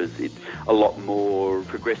masterpiece, because it's a lot more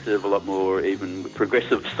progressive, a lot more even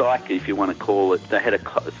progressive psych, if you want to call it. They had a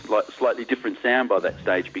slightly different sound by that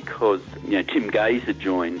stage because, you know, Tim Gaze had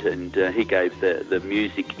joined, and he gave the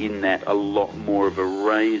music in that a lot more of a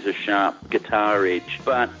razor-sharp guitar edge.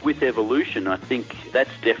 But with Evolution, I think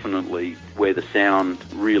that's definitely where the sound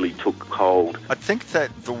really took hold. I think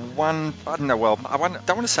that the one, I don't know, well, I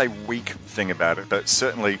don't want to say weak thing about it, but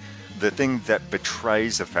certainly the thing that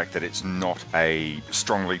betrays the fact that it's not a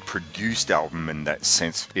strongly produced album in that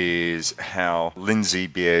sense is how Lindsay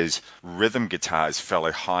Beer's rhythm guitars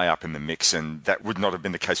fell high up in the mix, and that would not have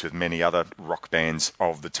been the case with many other rock bands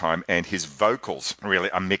of the time, and his vocals really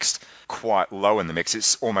are mixed quite low in the mix.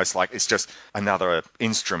 It's almost like it's just another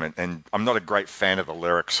instrument, and I'm not a great fan of the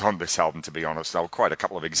lyrics on this album, to be honest. I'll quote a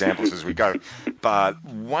couple of examples as we go, but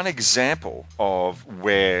one example of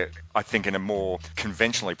where I think in a more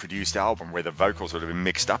conventionally produced album where the vocals would have been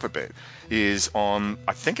mixed up a bit is on,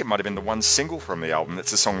 I think it might have been the one single from the album.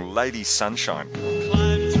 It's the song Lady Sunshine.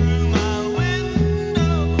 Climb through my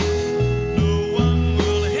window, no one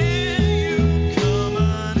will hear you come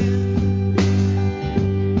on in.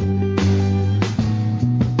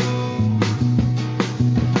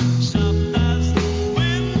 Soft as the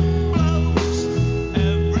wind blows,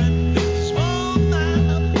 everything's warm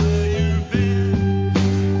out where you've been.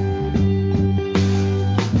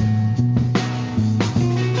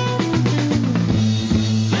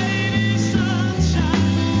 Lady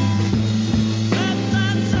Sunshine, let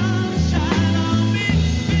that sunshine on me.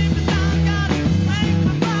 Baby, I got it, make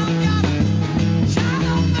my mouth got it, shine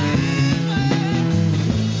on me.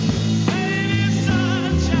 Lady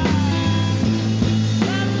Sunshine,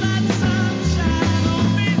 let that sunshine on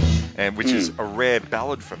me. And which is a rare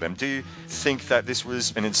ballad for them. Do you think that this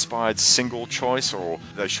was an inspired single choice, or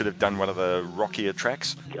they should have done one of the rockier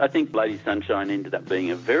tracks? I think Lady Sunshine ended up being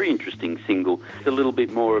a very interesting single. It's a little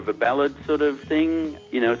bit more of a ballad sort of thing.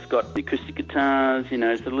 You know, it's got the acoustic guitars, you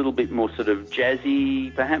know, it's a little bit more sort of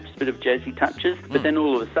jazzy, perhaps a bit of jazzy touches. But then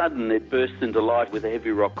all of a sudden it bursts into life with a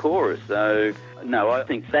heavy rock chorus. So, no, I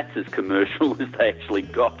think that's as commercial as they actually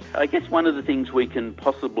got. I guess one of the things we can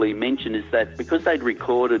possibly mention is that because they'd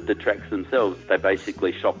recorded the tracks themselves, they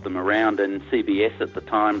basically shopped them around, and CBS at the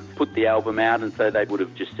time put the album out, and so they would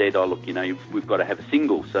have just said, oh, look, you know, we've got to have a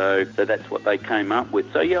single. So that's what they came up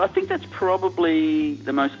with. So, yeah, I think that's probably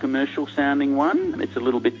the most commercial sounding one. It's a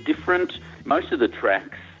little bit different. Most of the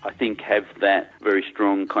tracks I think have that very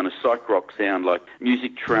strong kind of psych rock sound, like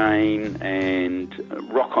Music Train and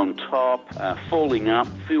Rock on Top, Falling Up,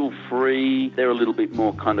 Feel Free. They're a little bit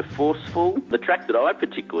more kind of forceful. The track that I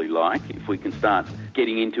particularly like, if we can start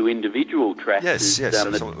getting into individual tracks, yes,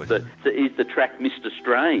 absolutely. Is the track Mr.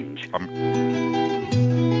 Strange.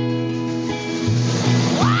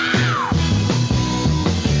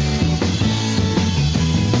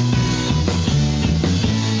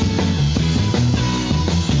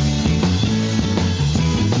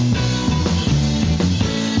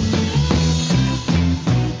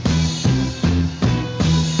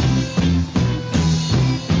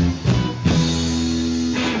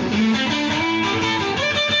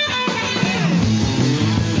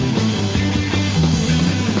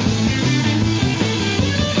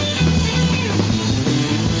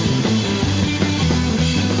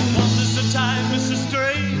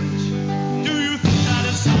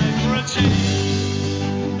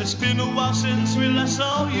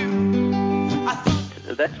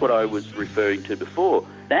 That's what I was referring to before.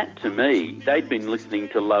 That, to me, they'd been listening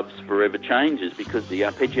to Love's Forever Changes because the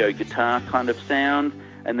arpeggio guitar kind of sound,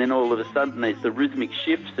 and then all of a sudden there's the rhythmic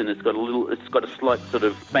shifts, and it's got a slight sort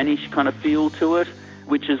of Spanish kind of feel to it,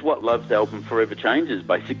 which is what Love's album Forever Changes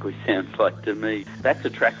basically sounds like to me. That's a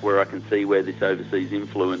track where I can see where this overseas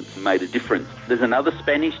influence made a difference. There's another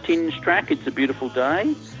Spanish tinge track, It's a Beautiful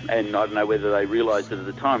Day, and I don't know whether they realised it at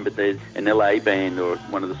the time, but there's an LA band or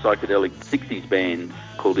one of the psychedelic 60s bands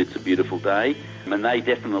called It's a Beautiful Day, and they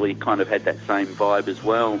definitely kind of had that same vibe as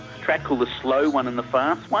well. A track called The Slow One and The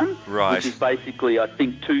Fast One, right, which is basically, I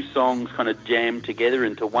think, two songs kind of jammed together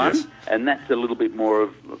into one, yes, and that's a little bit more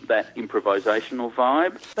of that improvisational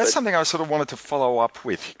vibe. That's something I sort of wanted to follow up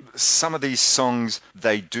with. Some of these songs,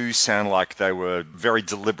 they do sound like they were very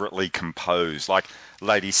deliberately composed, like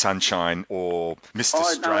Lady Sunshine or Mr.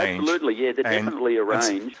 Strange. No, absolutely, yeah, they're definitely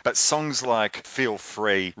arranged. But songs like Feel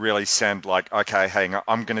Free really sound like, okay, hang on,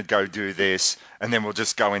 I'm going to go do this, and then we'll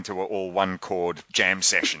just go into an all one chord jam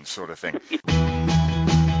session sort of thing.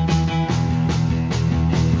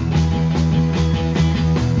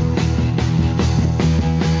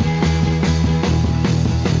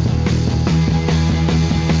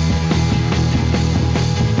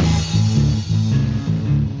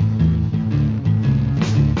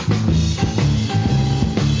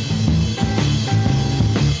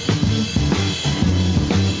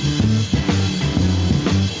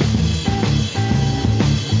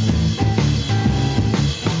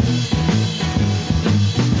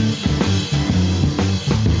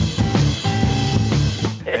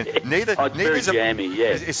 Very jammy,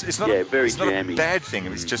 yeah. It's not, very it's not jammy. A bad thing.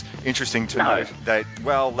 It's just interesting to note that,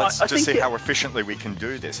 well, let's just see how efficiently we can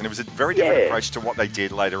do this. And it was a very different approach to what they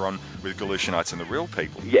did later on with Galutionites and the Real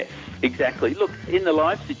People. Yes, exactly. Look, in the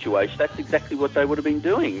live situation, that's exactly what they would have been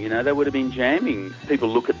doing. You know, they would have been jamming. People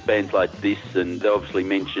look at bands like this, and they obviously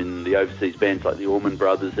mention the overseas bands like the Allman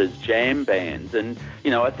Brothers as jam bands. And,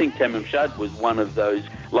 you know, I think Tamim Shud was one of those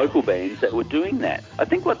local bands that were doing that. I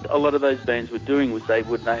think what a lot of those bands were doing was they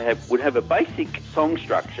would have a basic song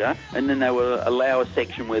structure, and then they would allow a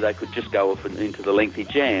section where they could just go off into the lengthy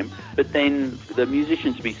jam. But then the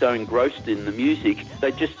musicians would be so engrossed in the music,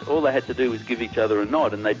 all they had to do was give each other a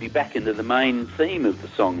nod, and they'd be back into the main theme of the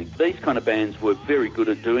song. These kind of bands were very good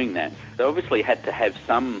at doing that. They obviously had to have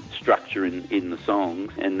some structure in the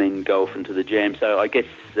songs, and then go off into the jam. So I guess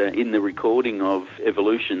in the recording of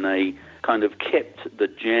Evolution, they kind of kept the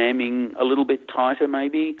jamming a little bit tighter,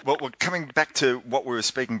 maybe. Well, coming back to what we were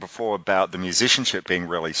speaking before about the musicianship being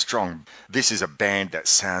really strong, this is a band that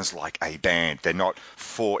sounds like a band. They're not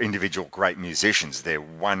four individual great musicians. They're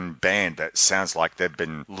one band that sounds like they've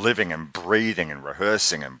been living and breathing and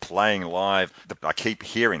rehearsing and playing live. I keep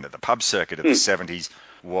hearing that the pub circuit of the 70s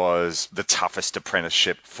was the toughest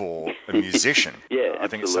apprenticeship for a musician. Yeah, I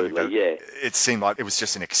think it's something that it seemed like it was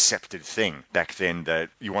just an accepted thing back then,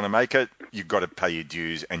 that you want to make it, you've got to pay your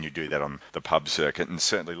dues, and you do that on the pub circuit. And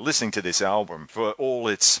certainly listening to this album, for all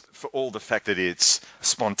the fact that it's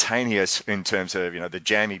spontaneous in terms of, you know, the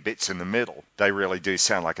jammy bits in the middle, they really do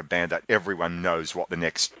sound like a band that everyone knows what the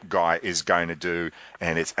next guy is going to do,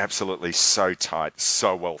 and it's absolutely so tight,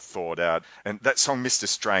 so well thought out. And that song Mr.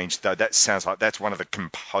 Strange, though, that sounds like that's one of the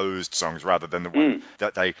composed songs rather than the one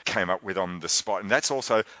that they came up with on the spot. And that's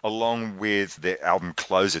also along with their album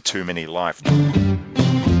closer, Too Many Life.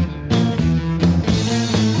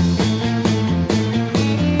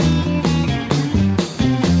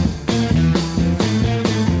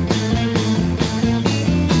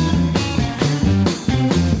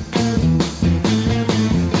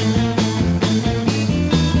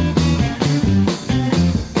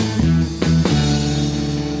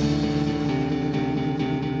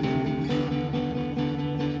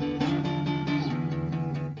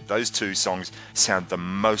 those two songs sound the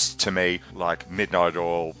most to me like Midnight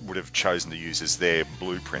Oil would have chosen to use as their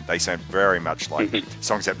blueprint. They sound very much like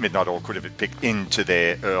songs that Midnight Oil could have picked into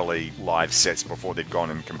their early live sets before they'd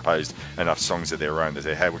gone and composed enough songs of their own to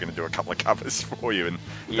say, hey, we're going to do a couple of covers for you, and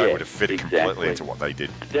they would have fit completely into what they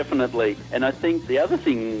did. Definitely. And I think the other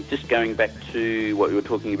thing, just going back to what we were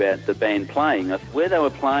talking about, the band playing, where they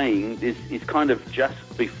were playing is kind of just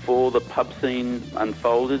before the pub scene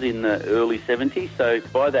unfolded in the early 70s. So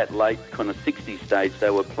by that late kind of 60s stage,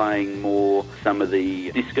 they were playing more some of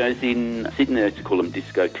the discos in Sydney. They used to call them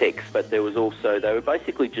discotheques, but there was also, they were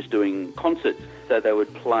basically just doing concerts. So they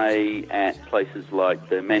would play at places like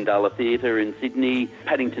the Mandala Theatre in Sydney,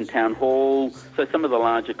 Paddington Town Hall. So some of the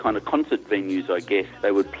larger kind of concert venues, I guess.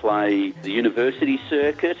 They would play the university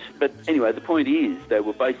circuit. But anyway, the point is they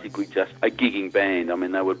were basically just a gigging band. I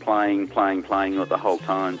mean, they were playing the whole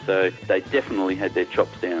time. So they definitely had their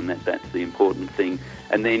chops down. That's the important thing.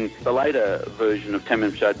 And then the later version of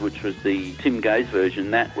Tamim Shud, which was the Tim Gaze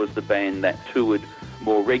version, that was the band that toured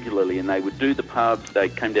more regularly, and they would do the pubs. They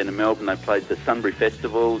came down to Melbourne, they played the Sunbury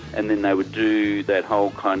festivals, and then they would do that whole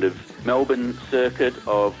kind of Melbourne circuit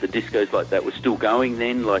of the discos like that was still going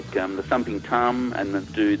then, like the Thumping Tum, and then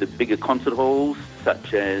do the bigger concert halls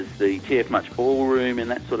such as the TF Much Ballroom and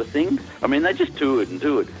that sort of thing. I mean, they just toured and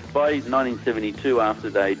toured. By 1972, after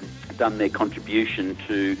they'd done their contribution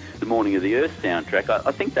to the Morning of the Earth soundtrack,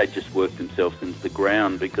 I think they just worked themselves into the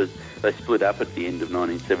ground, because they split up at the end of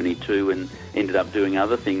 1972 and ended up doing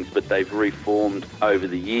other things, but they've reformed over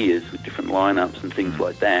the years with different lineups and things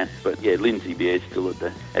like that. But yeah, Lindsay Beare's still at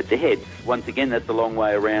the head. Once again, that's a long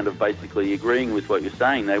way around of basically agreeing with what you're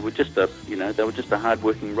saying. They were just a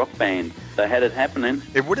hard-working rock band. They had it happening.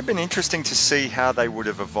 It would have been interesting to see how they would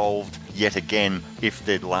have evolved yet again if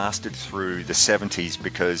they'd lasted through the 70s,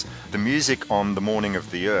 because the music on The Morning of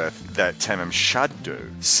the Earth that Tamim Shud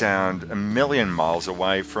do sound a million miles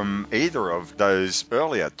away from either of those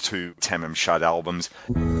earlier two Tamim Shud albums.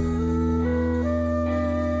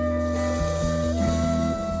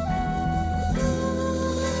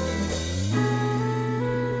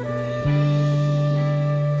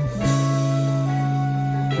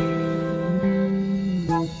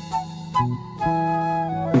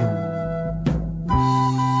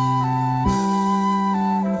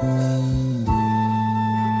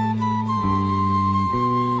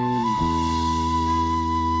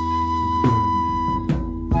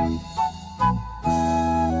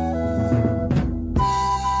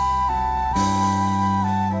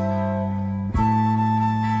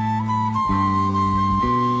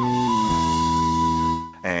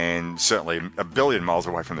 Certainly a billion miles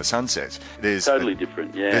away from the Sunsets. There's totally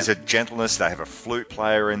different, yeah. There's a gentleness. They have a flute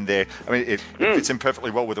player in there. I mean, it fits in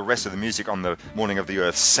perfectly well with the rest of the music on the Morning of the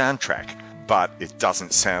Earth soundtrack, but it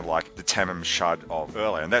doesn't sound like the Tamim Shud of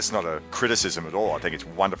earlier. And that's not a criticism at all. I think it's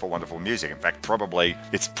wonderful, wonderful music. In fact, probably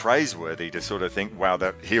it's praiseworthy to sort of think, wow,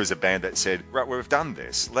 here was a band that said, right, we've done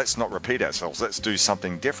this. Let's not repeat ourselves. Let's do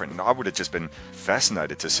something different. And I would have just been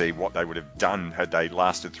fascinated to see what they would have done had they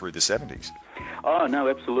lasted through the 70s. Oh, no,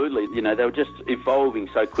 absolutely. You know, they were just evolving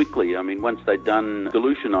so quickly. I mean, once they'd done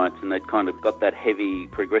Galutionites and they'd kind of got that heavy,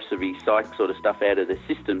 progressive-y psych sort of stuff out of their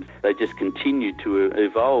systems, they just continued to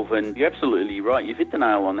evolve. And you're absolutely right. You've hit the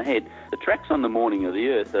nail on the head. The tracks on The Morning of the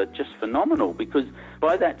Earth are just phenomenal, because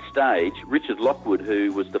by that stage, Richard Lockwood,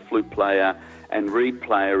 who was the flute player and reed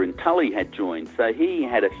player in Tully, had joined. So he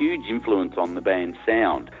had a huge influence on the band's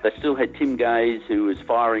sound. They still had Tim Gaze, who was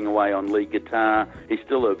firing away on lead guitar. He's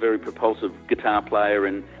still a very propulsive guitar player,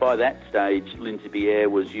 and by that stage, Lindsay Beare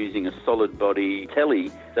was using a solid body telly,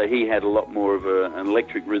 so he had a lot more of an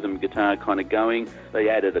electric rhythm guitar kind of going. They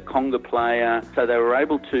added a conga player, so they were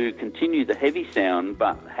able to continue the heavy sound,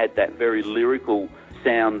 but had that very lyrical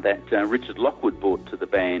sound that Richard Lockwood brought to the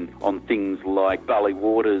band on things like Barley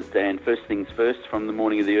Waters and First Things First from the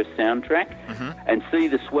Morning of the Earth soundtrack. And See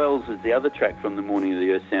the Swells is the other track from the Morning of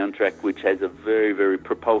the Earth soundtrack, which has a very, very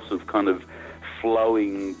propulsive kind of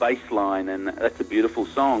flowing bass line, and that's a beautiful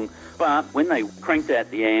song. But when they cranked out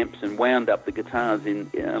the amps and wound up the guitars in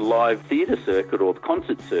a live theatre circuit or the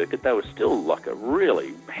concert circuit, they were still like a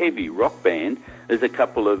really heavy rock band. There's a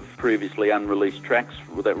couple of previously unreleased tracks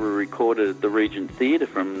that were recorded at the Regent Theatre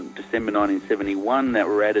from December 1971 that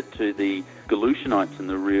were added to the Galutionites and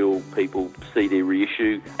the Real People CD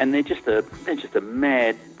reissue, and they're just a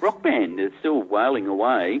mad rock band. They're still wailing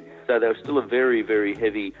away. So they were still a very, very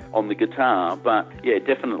heavy on the guitar, but yeah,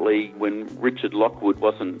 definitely when Richard Lockwood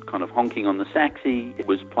wasn't kind of honking on the sax, he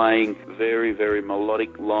was playing very, very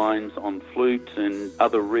melodic lines on flute and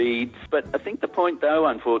other reeds. But I think the point, though,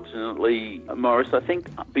 unfortunately, Morris, Morris. I think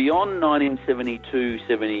beyond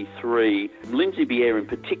 1972-73, Lindsay Buyer in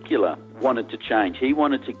particular wanted to change. He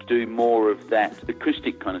wanted to do more of that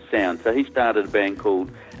acoustic kind of sound. So he started a band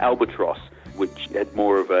called Albatross, which had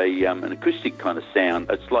more of an acoustic kind of sound,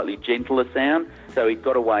 a slightly gentler sound. So he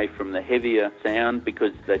got away from the heavier sound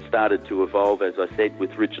because they started to evolve, as I said,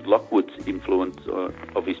 with Richard Lockwood's influence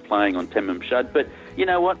of his playing on Tamim Shud. But you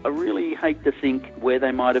know what? I really hate to think where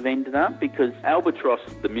they might have ended up, because Albatross,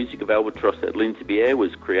 the music of Albatross that Lindsay Buyer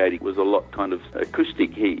was creating, was a lot kind of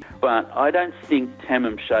acoustic-y. But I don't think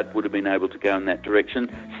Tamim Shud would have been able to go in that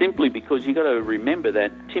direction, simply because you've got to remember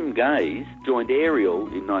that Tim Gaze joined Ariel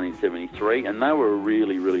in 1973, and they were a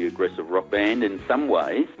really, really aggressive rock band in some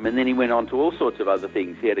ways. And then he went on to all sorts of other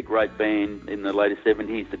things. He had a great band in the later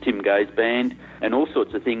 70s, the Tim Gaze Band, and all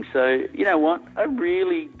sorts of things. So, you know what? I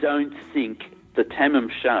really don't think the Tamim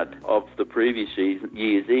Shud of the previous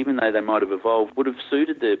years, even though they might have evolved, would have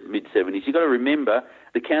suited the mid-70s. You've got to remember,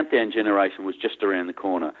 the Countdown generation was just around the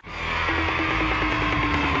corner.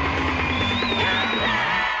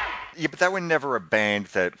 Yeah, but they were never a band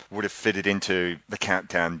that would have fitted into the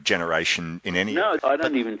Countdown generation in any... No, I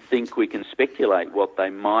don't even think we can speculate what they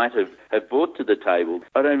might have brought to the table.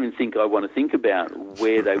 I don't even think I want to think about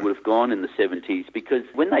where they would have gone in the 70s, because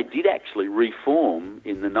when they did actually reform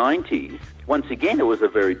in the 90s, once again, it was a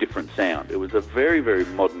very different sound. It was a very, very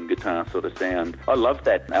modern guitar sort of sound. I love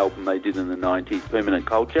that album they did in the 90s, Permanent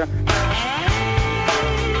Culture.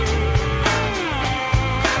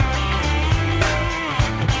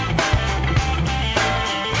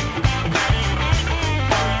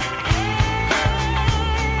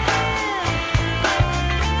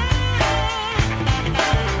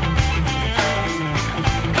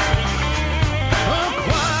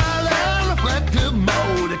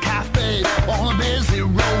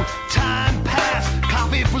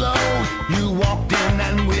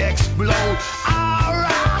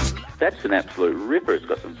 That's an absolute ripper. It's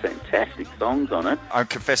got some fantastic songs on it. I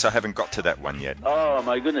confess I haven't got to that one yet. Oh,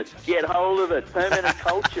 my goodness. Get hold of it. Permanent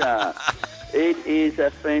Culture. It is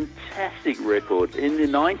a fantastic record. In the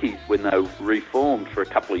 90s, when they reformed for a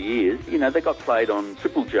couple of years, you know, they got played on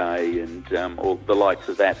Triple J and all the likes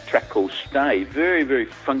of that track called Stay. Very, very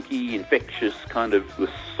funky, infectious, kind of with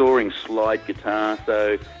soaring slide guitar.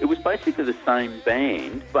 So it was basically the same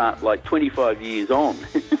band, but like 25 years on,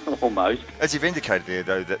 almost. As you've indicated there,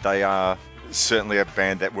 though, that they are certainly a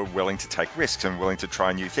band that were willing to take risks and willing to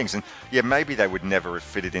try new things. And yeah, maybe they would never have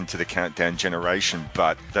fitted into the Countdown generation,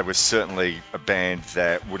 but they were certainly a band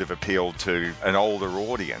that would have appealed to an older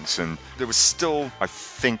audience. And there was still, I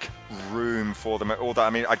think, room for them. Although, I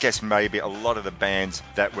mean, I guess maybe a lot of the bands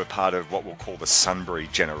that were part of what we'll call the Sunbury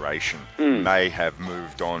generation may have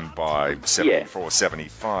moved on by 74,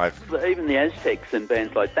 75. Even the Aztecs and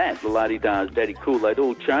bands like that, the La-Di-Da's, Daddy Cool, they'd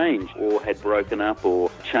all changed or had broken up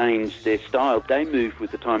or changed their style. They moved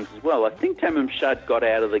with the times as well. I think Tamim Shud got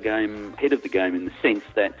out of the game, ahead of the game, in the sense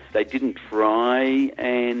that they didn't try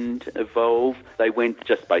and evolve. They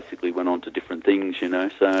just basically went on to different things, you know.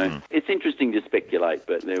 So it's interesting to speculate,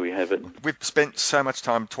 but there we have it. We've spent so much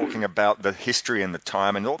time talking about the history and the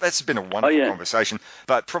time, and all that's been a wonderful conversation.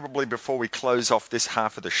 But probably before we close off this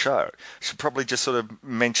half of the show, we should probably just sort of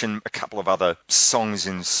mention a couple of other songs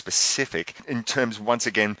in specific, in terms, once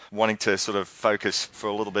again, wanting to sort of focus for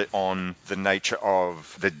a little bit on the nature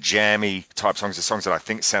of the jammy type songs, the songs that I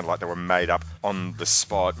think sound like they were made up on the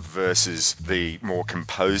spot versus the more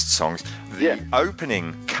composed songs. The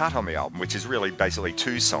opening cut on the album, which is really basically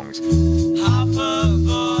two songs.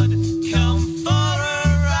 Hoverboard, come for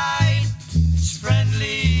a ride. It's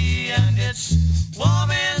friendly and it's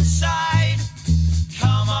warm inside.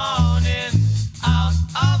 Come on in, out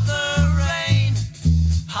of the rain.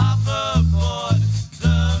 Hoverboard,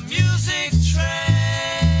 the music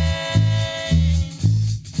train.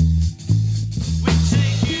 We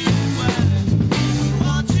take you where you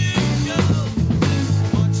want to go.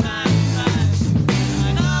 More time fast,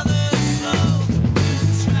 another slow.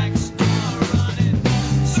 Tracks are running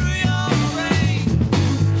through your brain.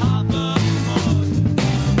 Hoverboard,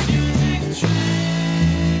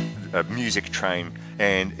 the Music Train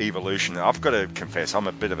and Evolution. I've got to confess, I'm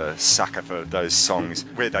a bit of a sucker for those songs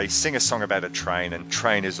where they sing a song about a train, and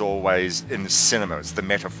train is always in the cinema. It's the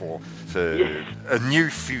metaphor for a new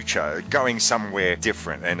future, going somewhere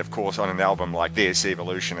different. And of course, on an album like this,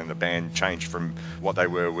 Evolution and the band changed from what they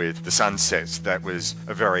were with the Sunsets. That was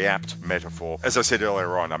a very apt metaphor. As I said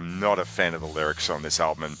earlier on, I'm not a fan of the lyrics on this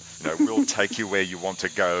album. And, you know, we'll take you where you want to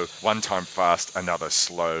go. One time fast, another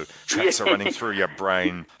slow. Tracks are running through your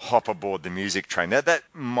brain. Hop aboard the music train. Now, that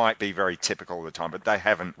might be very typical of the time, but they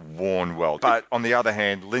haven't worn well. But on the other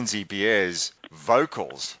hand, Lindsay Buyer's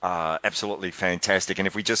vocals are absolutely fantastic. And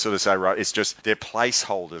if we just sort of say, right, it's just they're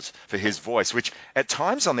placeholders for his voice, which at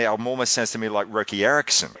times on the album almost sounds to me like Roky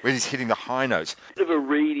Erickson, when he's hitting the high notes. Bit of a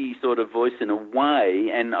reedy sort of voice in a way,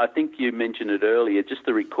 and I think you mentioned it earlier, just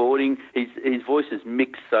the recording, his voice is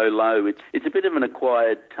mixed so low. It's a bit of an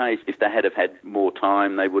acquired taste. If they had have had more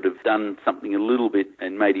time, they would have done something a little bit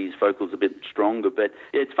and made his vocals a bit stronger. But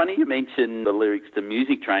yeah, it's funny you mentioned the lyrics to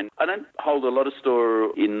Music Train. I don't hold a lot of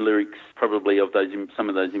store in lyrics probably of those some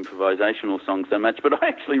of those improvisational songs so much, but I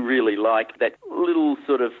actually really like that little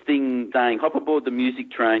sort of thing saying, hop aboard the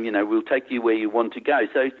music train, we'll take you where you want to go.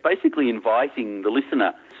 So it's basically inviting the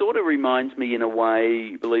listener. Sort of reminds me in a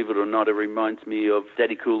way, believe it or not, it reminds me of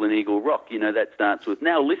Daddy Cool and Eagle Rock. That starts with,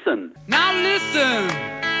 now listen. Now listen!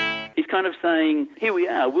 He's kind of saying, here we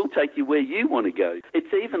are, we'll take you where you want to go.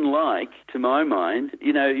 It's even like, to my mind,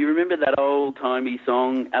 you remember that old-timey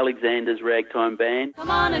song, Alexander's Ragtime Band? Come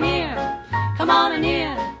on in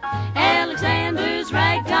here, Alexander's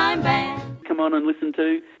Ragtime Band. Come on and listen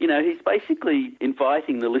to. He's basically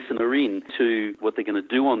inviting the listener in to what they're going to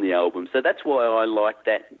do on the album. So that's why I like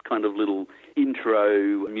that kind of little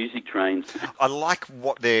intro Music Trains. I like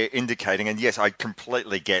what they're indicating, and yes, I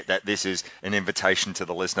completely get that this is an invitation to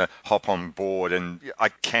the listener, hop on board, and I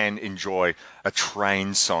can enjoy a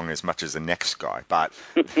train song as much as the next guy, but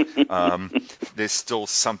there's still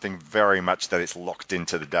something very much that it's locked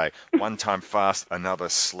into the day. One time fast, another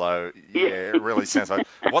slow. Yeah, it really sounds like,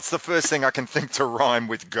 what's the first thing I can think to rhyme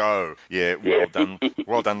with go? Yeah,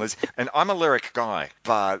 well done, Liz. And I'm a lyric guy,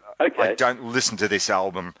 but I don't listen to this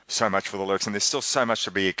album so much for the lyrics, and there's still so much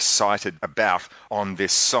to be excited about on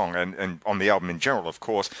this song and on the album in general, of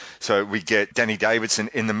course. So we get Danny Davidson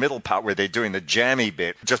in the middle part where they're doing the jammy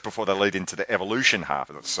bit just before they lead into the Evolution half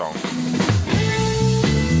of the song.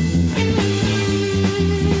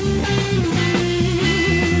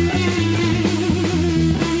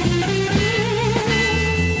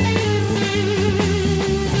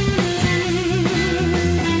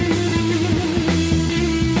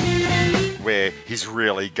 Where he's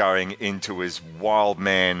really going into his wild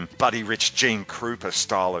man, Buddy Rich, Gene Krupa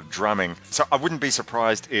style of drumming. So I wouldn't be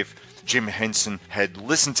surprised if Jim Henson had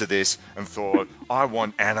listened to this and thought, I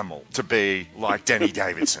want Animal to be like Danny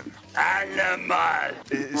Davidson. Animal!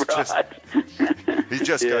 It's just, he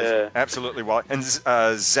just goes absolutely wild. And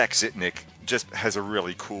Zach Zitnik just has a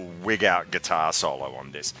really cool wig-out guitar solo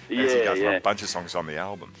on this, as he goes on a bunch of songs on the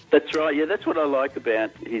album. That's right, yeah, that's what I like about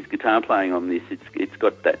his guitar playing on this. It's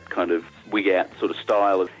got that kind of wig-out sort of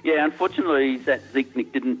style. Unfortunately, Zach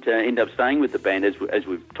Zitnik didn't end up staying with the band, as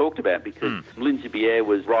we've talked about, because Lindsay Bier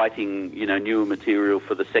was writing, newer material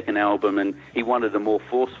for the second album, and he wanted a more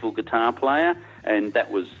forceful guitar player, and that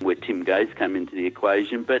was where Tim Gaze came into the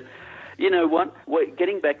equation. But you know what?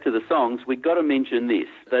 Getting back to the songs, we've got to mention this.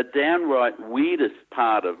 The downright weirdest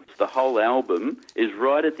part of the whole album is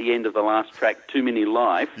right at the end of the last track, Too Many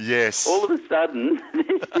Life. Yes. All of a sudden,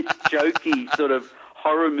 there's this jokey sort of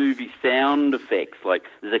horror movie sound effects, like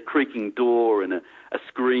there's a creaking door and a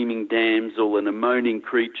screaming damsel and a moaning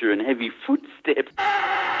creature and heavy footsteps.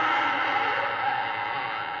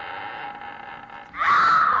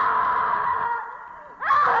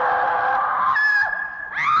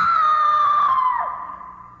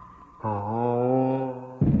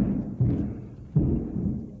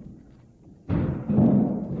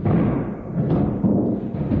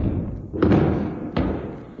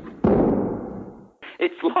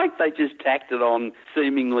 Like they just tacked it on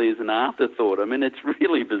seemingly as an afterthought. I mean, it's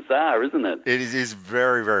really bizarre, isn't it? It is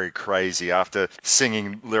very, very crazy after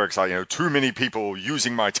singing lyrics like, too many people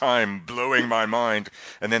using my time, blowing my mind,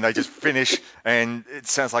 and then they just finish and it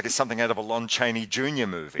sounds like it's something out of a Lon Chaney Jr.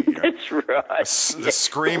 movie. That's right. The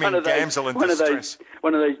screaming damsel in distress.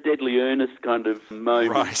 One of those Deadly Earnest kind of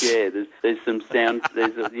moments. Right. Yeah, there's some sound.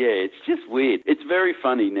 It's just weird. It's very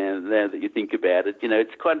funny now that you think about it.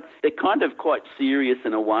 They're kind of quite serious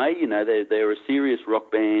in a way. They're a serious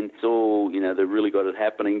rock band. It's all, they've really got it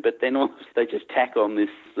happening. But then they just tack on this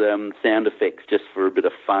sound effects just for a bit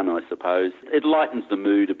of fun, I suppose. It lightens the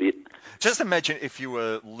mood a bit. Just imagine if you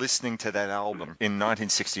were listening to that album in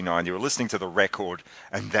 1969, you were listening to the record,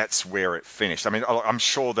 and that's where it finished. I mean, I'm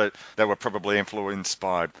sure that they were probably influenced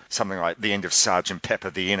by something like the end of Sgt. Pepper,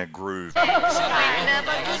 The Inner Groove.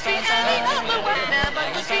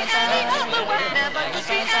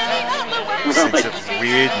 Sense of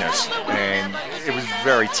weirdness, and it was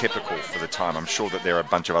very typical for the time. I'm sure that there are a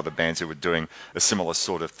bunch of other bands who were doing a similar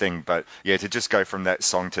sort of thing, but yeah, to just go from that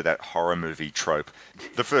song to that horror movie trope.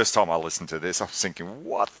 The first time I listened to this, I was thinking,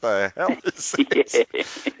 what the hell is this? Yeah,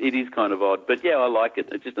 it is kind of odd, but yeah, I like it.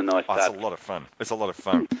 It's just a nice touch. It's a lot of fun. It's a lot of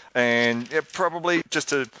fun. And yeah, probably just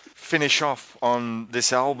to finish off on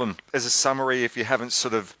this album, as a summary, if you haven't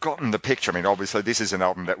sort of gotten the picture, I mean, obviously this is an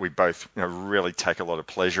album that we both really take a lot of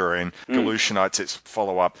pleasure in. Galooshanites, its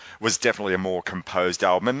follow-up, was definitely a more composed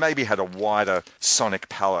album and maybe had a wider sonic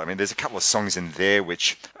palette. I mean, there's a couple of songs in there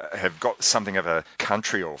which have got something of a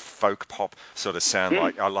country or folk pop sort of sound,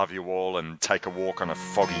 like I Love You All and Take a Walk on a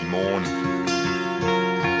Foggy Morn.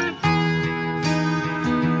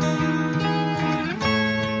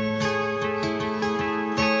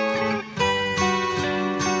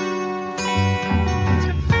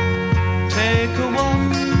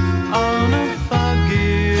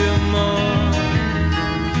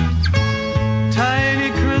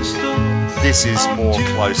 This is more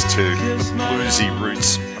close to the bluesy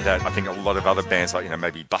roots that I think a lot of other bands, like,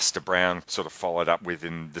 maybe Buster Brown sort of followed up with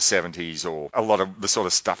in the 70s, or a lot of the sort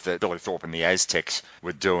of stuff that Billy Thorpe and the Aztecs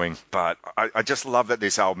were doing. But I just love that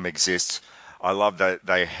this album exists. I love that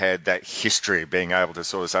they had that history of being able to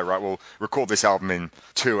sort of say, right, we'll record this album in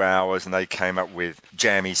 2 hours, and they came up with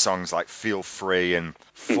jammy songs like Feel Free and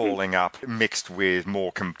Falling Up, mixed with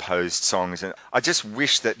more composed songs. And I just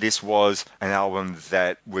wish that this was an album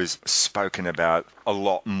that was spoken about a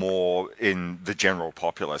lot more in the general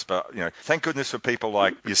populace. But, thank goodness for people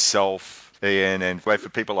like yourself, Ian, and for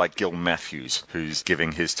people like Gil Matthews, who's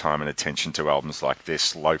giving his time and attention to albums like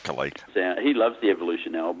this locally. He loves the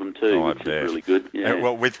Evolution album too, which is really good. Yeah.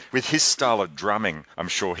 Well, with his style of drumming, I'm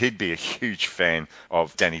sure he'd be a huge fan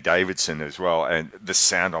of Danny Davidson as well, and the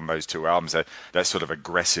sound on those two albums, that sort of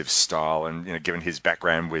aggressive style, and given his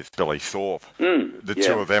background with Billy Thorpe, the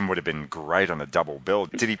two of them would have been great on a double bill.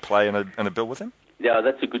 Did he play in a bill with him? Yeah,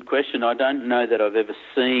 that's a good question. I don't know that I've ever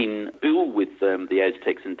seen Bill with the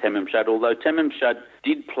Aztecs and Tamim Shud, although Tamim Shud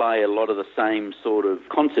did play a lot of the same sort of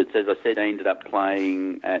concerts. As I said, they ended up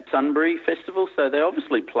playing at Sunbury Festival, so they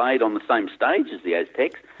obviously played on the same stage as the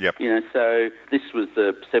Aztecs. Yep. So this was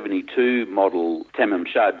the 72 model Tamim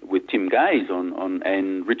Shud with Tim Gaze on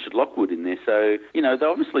and Richard Lockwood in there. So, they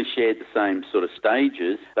obviously shared the same sort of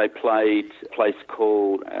stages. They played a place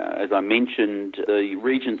called, as I mentioned, the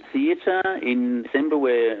Regent Theatre in December,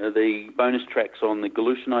 where the bonus tracks on the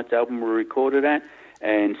Galooshanites album were recorded at,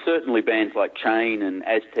 and certainly bands like Chain and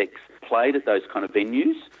Aztecs played at those kind of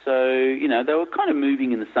venues. So, they were kind of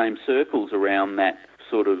moving in the same circles around that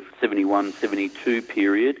sort of 71, 72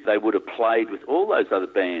 period. They would have played with all those other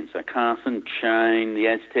bands, so Carson, Chain, the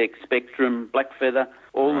Aztecs, Spectrum, Blackfeather,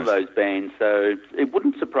 all of those bands. So it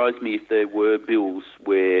wouldn't surprise me if there were bills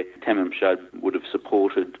where Tamim Shud would have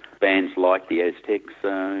supported bands like the Aztecs.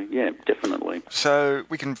 Yeah, definitely. So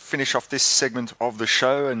we can finish off this segment of the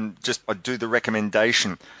show, and I do the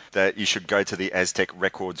recommendation that you should go to the Aztec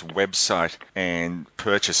Records website and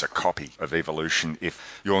purchase a copy of Evolution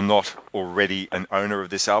if you're not already an owner of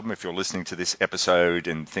this album. If you're listening to this episode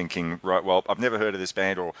and thinking, right, well, I've never heard of this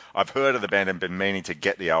band, or I've heard of the band and been meaning to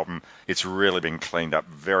get the album, it's really been cleaned up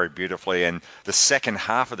very beautifully. And the second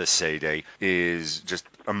half of the CD is just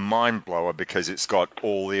a mind blower because it's got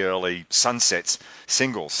all the early Sunsets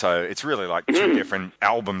singles. So it's really like two different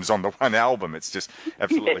albums on the one album. It's just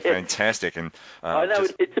absolutely fantastic. And I know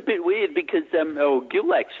it's a bit weird because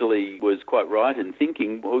Gil actually was quite right in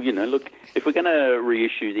thinking, well, look, if we're going to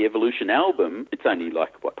reissue the Evolution album, it's only like,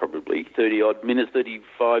 probably 30-odd minutes,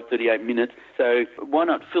 35, 38 minutes. So why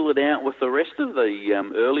not fill it out with the rest of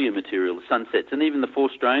the earlier material, the Sunsets, and even the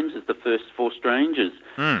Four Strangers, the first Four Strangers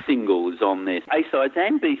single is on there, A-sides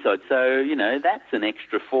and B-sides. So, that's an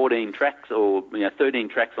extra 14 tracks or 13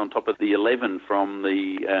 tracks on top of the 11 from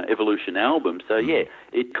the Evolution album. So, yeah,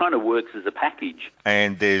 it kind of works as a package.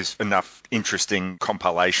 And there's enough interesting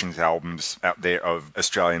compilations albums out there of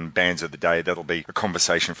Australian bands of the day that'll be a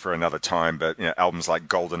conversation for another time. But, albums like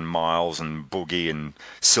Golden Miles and Boogie and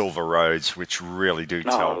Silver Roads, which really do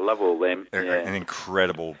tell I love all them. an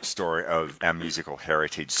incredible story of our musical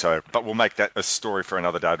heritage. So, but we'll make that a story for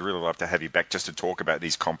another day. I'd really love to have you back just to talk about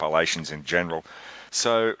these compilations in general.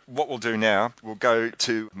 So what we'll do now, we'll go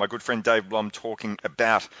to my good friend Dave Blom talking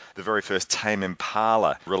about the very first Tame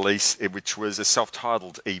Impala release, which was a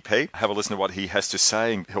self-titled EP. Have a listen to what he has to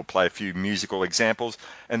say, and he'll play a few musical examples.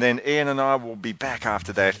 And then Ian and I will be back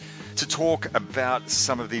after that to talk about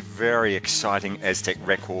some of the very exciting Aztec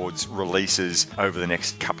Records releases over the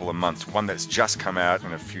next couple of months. One that's just come out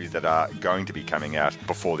and a few that are going to be coming out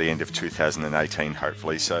before the end of 2018,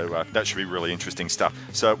 hopefully. So that should be really interesting stuff.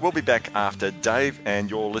 So we'll be back after Dave, and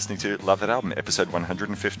you're listening to Love That Album, episode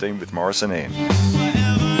 115 with Morris and Ian.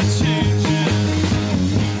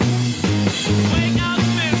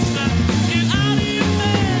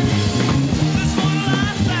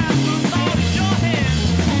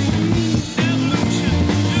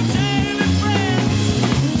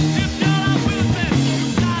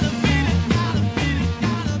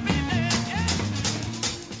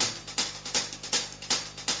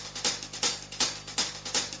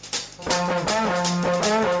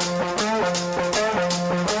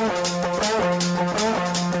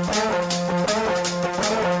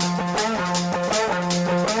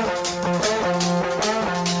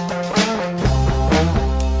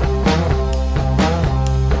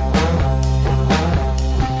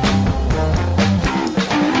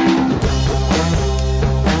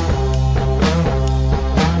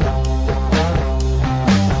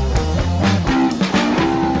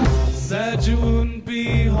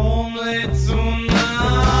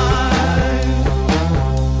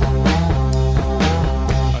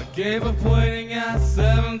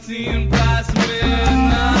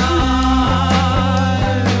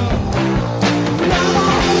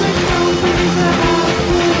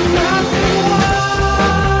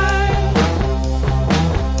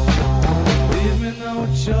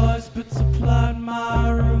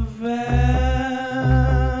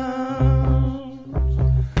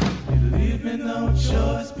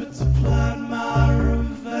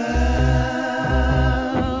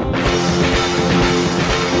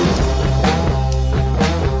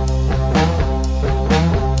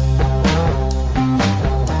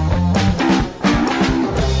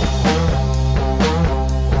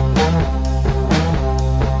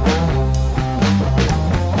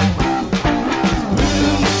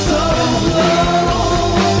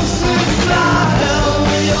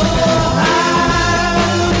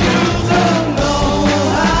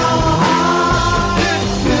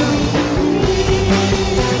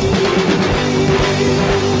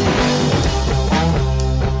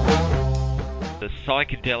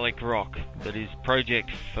 Psychedelic rock that is project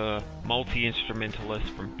for multi-instrumentalist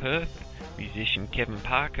from Perth, musician Kevin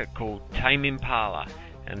Parker, called Tame Impala,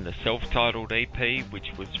 and the self-titled EP,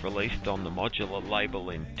 which was released on the Modular label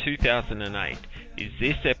in 2008, is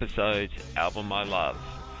this episode's Album I Love.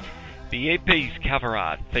 The EP's cover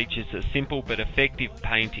art features a simple but effective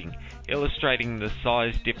painting illustrating the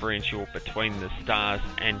size differential between the stars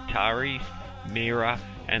Antares, Mira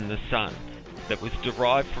and the Sun, that was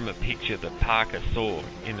derived from a picture that Parker saw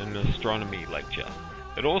in an astronomy lecture.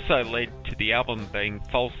 It also led to the album being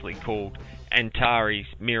falsely called Antares,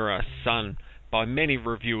 Mira, Sun by many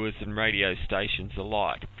reviewers and radio stations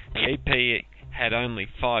alike. The EP had only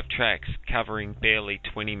 5 tracks covering barely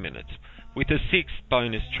 20 minutes, with a 6th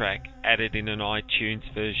bonus track added in an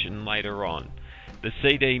iTunes version later on. The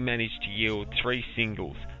CD managed to yield 3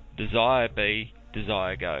 singles, Desire Be,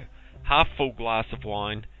 Desire Go, Half Full Glass of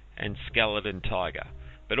Wine, and Skeleton Tiger.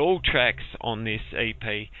 But all tracks on this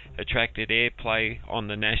EP attracted airplay on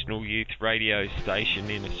the National Youth Radio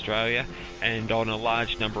station in Australia, and on a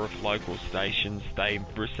large number of local stations they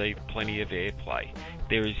received plenty of airplay.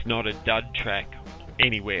 There is not a dud track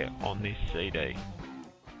anywhere on this CD.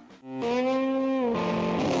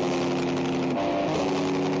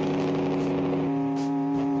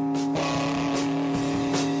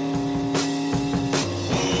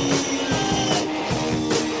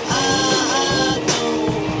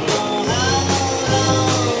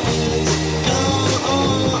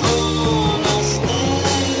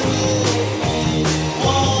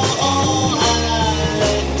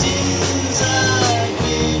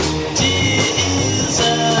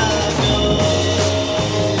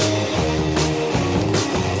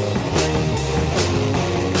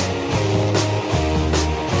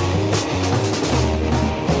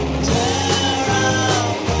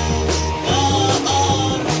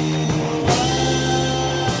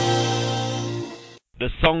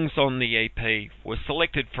 Songs on the EP were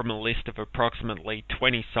selected from a list of approximately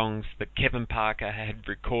 20 songs that Kevin Parker had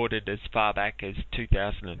recorded as far back as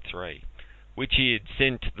 2003, which he had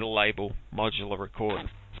sent to the label Modular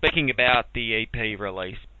Recordings. Speaking about the EP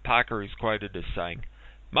release, Parker is quoted as saying,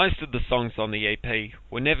 "Most of the songs on the EP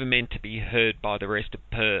were never meant to be heard by the rest of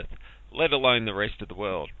Perth, let alone the rest of the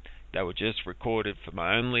world. They were just recorded for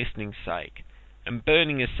my own listening's sake, and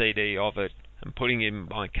burning a CD of it and putting it in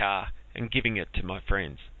my car and giving it to my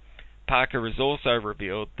friends." Parker has also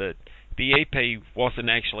revealed that The EP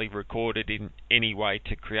wasn't actually recorded in any way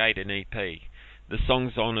to create an EP. The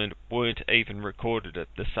songs on it weren't even recorded at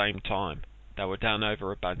the same time. They were done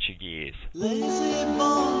over a bunch of years. Lazy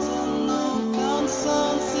bones and no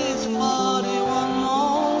concerns, it's 41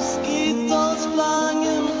 mosquitoes flying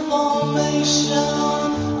in formation.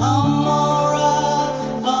 I'm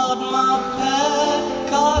alright, but my pet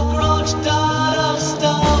cockroach died of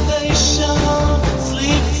starvation.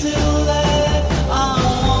 Sleep till late, I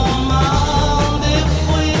won't mind if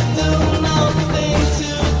we do nothing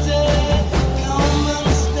today. Come and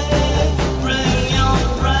stay, bring your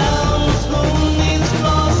friends who needs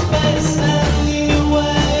floor space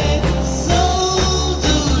anyway. So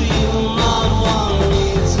do you not want me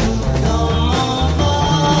to come over?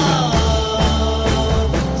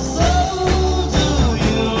 So do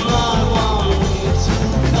you not want me to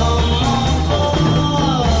come over?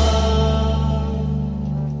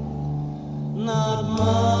 Not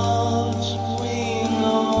much we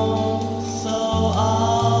know, so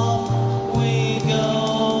off we go.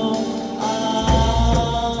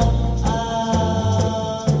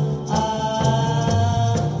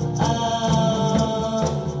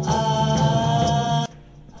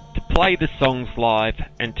 To play the songs live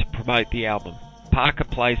and to promote the album, Parker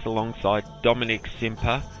plays alongside Dominic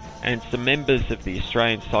Simper and some members of the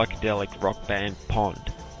Australian psychedelic rock band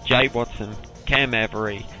Pond, Jay Watson, Cam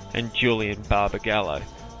Avery and Julian Barbagallo.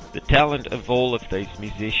 The talent of all of these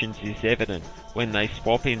musicians is evident when they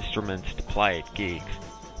swap instruments to play at gigs.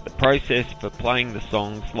 The process for playing the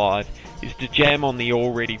songs live is to jam on the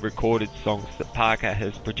already recorded songs that Parker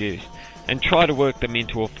has produced and try to work them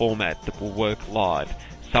into a format that will work live.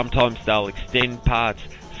 Sometimes they'll extend parts,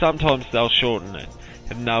 sometimes they'll shorten it,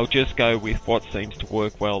 and they'll just go with what seems to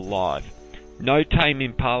work well live. No Tame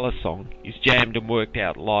Impala song is jammed and worked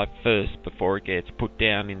out live first before it gets put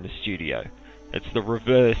down in the studio. It's the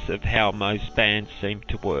reverse of how most bands seem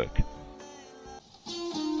to work.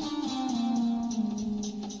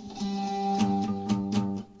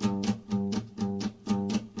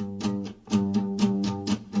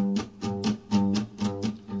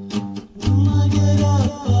 When I get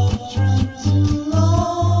up, I've drank too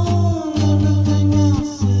long. Everything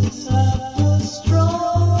else is half as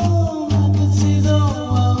strong. I can see the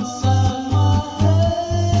world outside my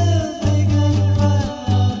head. They got it right,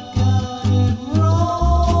 I got it wrong.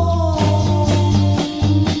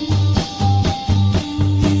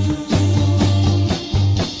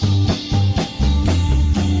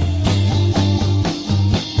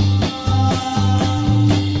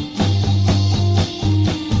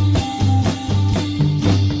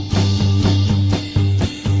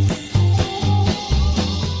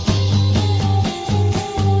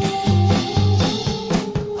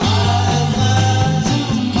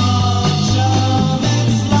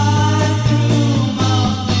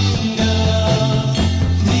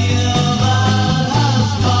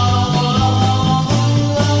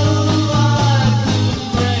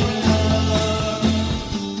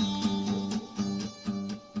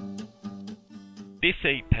 This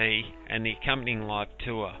EP and the accompanying live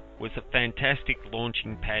tour was a fantastic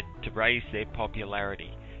launching pad to raise their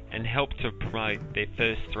popularity and help to promote their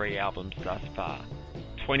first 3 albums thus far.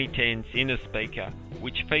 2010's Inner Speaker,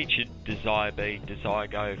 which featured Desire Be, Desire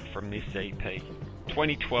Go from this EP.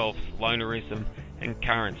 2012's Lonerism and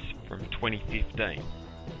Currents from 2015.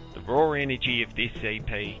 The raw energy of this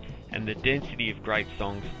EP and the density of great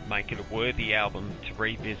songs make it a worthy album to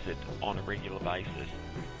revisit on a regular basis.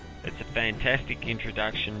 It's a fantastic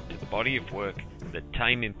introduction to the body of work that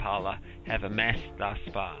Tame Impala have amassed thus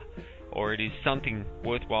far, or it is something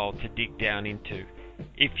worthwhile to dig down into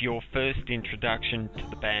if your first introduction to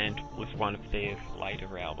the band was one of their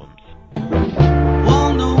later albums.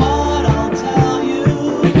 Wonder what I'll tell you.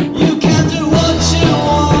 You can do what you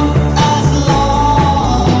want as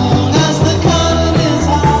long as the curtain is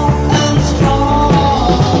high and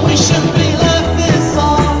strong. We should be left this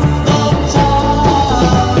on the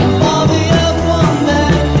top of the earth one day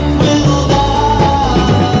will die.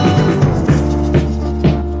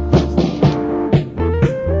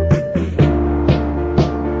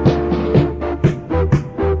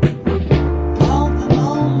 Count the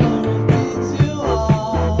number of days you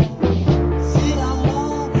are. See how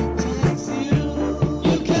long it takes you.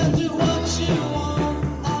 You can do what you want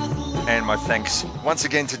as long. And my thanks once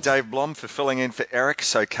again to Dave Blom for filling in for Eric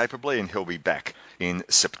so capably, and he'll be back in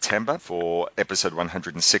September for episode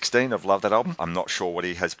 116 of Love That Album. I'm not sure what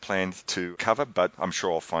he has planned to cover, but I'm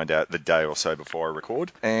sure I'll find out the day or so before I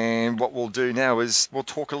record. And what we'll do now is we'll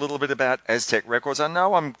talk a little bit about Aztec Records. I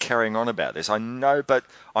know I'm carrying on about this, I know, but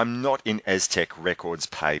I'm not in Aztec Records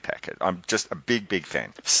pay packet. I'm just a big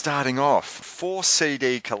fan. Starting off, 4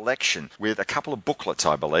 CD collection with a couple of booklets,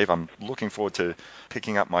 I believe. I'm looking forward to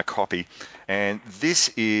picking up my copy. And this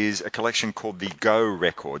is a collection called the Go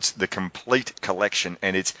Records, the complete collection,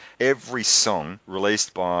 and it's every song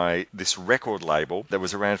released by this record label that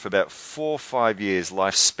was around for about 4 or 5 years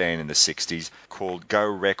lifespan in the 60s, called Go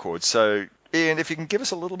Records. So Ian, if you can give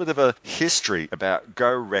us a little bit of a history about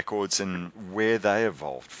Go Records and where they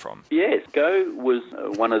evolved from. Yes, Go was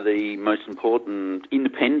one of the most important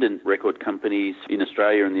independent record companies in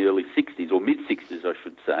Australia in the early 60s, or mid-60s, I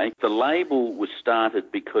should say. The label was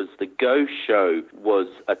started because the Go Show was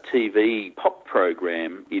a TV pop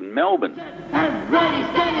program in Melbourne. Ready,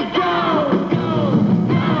 steady, go!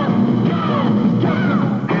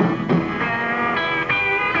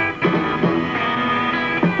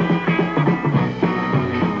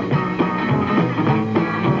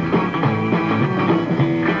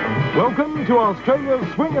 Welcome to Australia's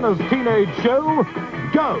swingin'est teenage show,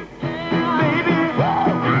 Go! Baby!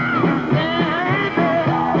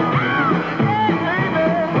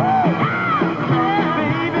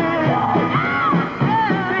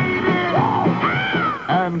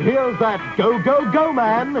 And here's that go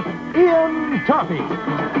man, Ian Tuffy.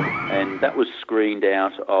 And that was screened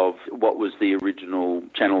out of what was the original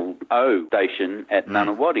Channel O station at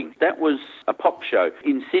Nunawading. That was a pop show.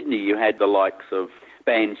 In Sydney, you had the likes of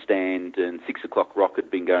Bandstand and 6 O'Clock Rock had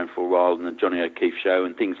been going for a while, and the Johnny O'Keefe Show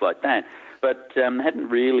and things like that. But hadn't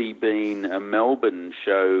really been a Melbourne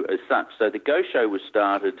show as such. So the Go Show was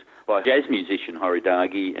started by jazz musician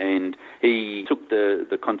Horidagi, and he took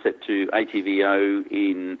the concept to ATVO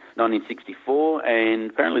in 1964, and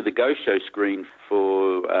apparently the Go Show screened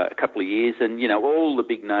for a couple of years, and, you know, all the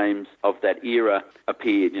big names of that era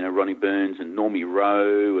appeared, you know, Ronnie Burns and Normie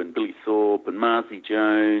Rowe and Billy Thorpe and Marcy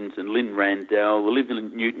Jones and Lynn Randell, Olivia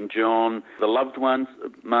Newton-John, the Loved Ones,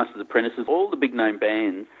 Masters Apprentices, all the big name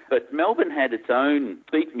bands. But Melbourne had its own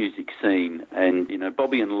beat music scene, and, you know,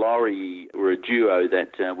 Bobby and Laurie were a duo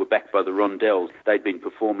that were backed by the Rondells. They'd been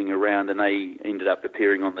performing around, and they ended up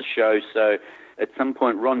appearing on the show. So at some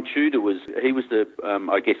point, Ron Tudor was the,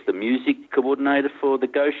 I guess, the music coordinator for the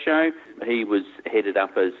Go Show. He was headed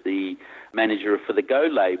up as the manager for the Go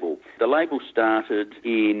label. The label started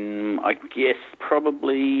in, I guess,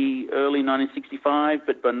 probably early 1965,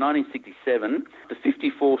 but by 1967, the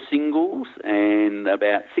 54 singles and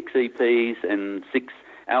about 6 EPs and 6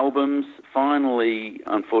 albums. Finally,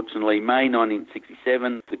 unfortunately, May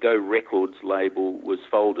 1967, the Go Records label was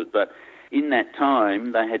folded. But in that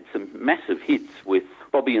time, they had some massive hits with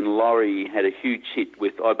Bobby and Laurie had a huge hit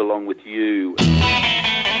with I Belong With You.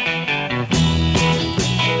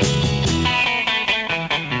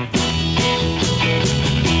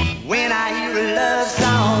 When I hear a love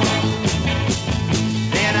song,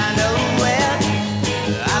 then I know where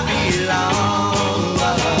I belong.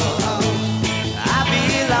 I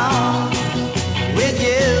belong with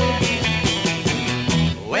you.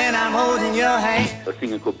 When I'm holding your hand. A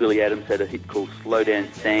singer called Billy Adams had a hit called Slow Down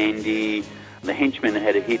Sandy. The Henchmen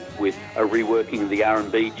had a hit with a reworking of the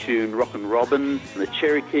R&B tune Rockin' Robin. The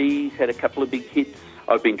Cherokees had a couple of big hits.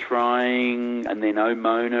 I've Been Trying, and then Oh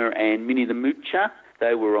Mona and Minnie the Moocher.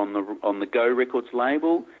 They were on the Go Records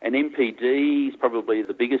label. And MPD is probably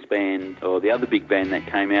the biggest band, or the other big band that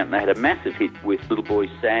came out, and they had a massive hit with Little Boy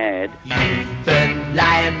Sad. You've been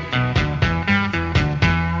lying,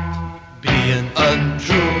 being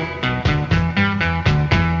untrue.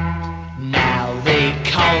 Now they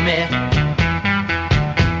call me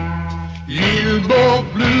Little Boy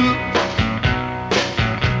Blue.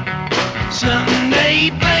 Someday,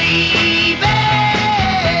 baby,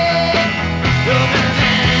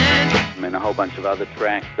 and a whole bunch of other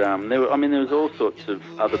tracks. There was all sorts of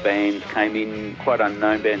other bands came in, quite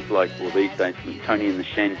unknown bands like, well, these days, Tony and the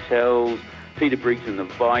Chantels, Peter Briggs and the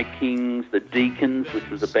Vikings, the Deacons, which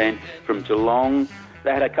was a band from Geelong.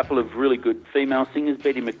 They had a couple of really good female singers.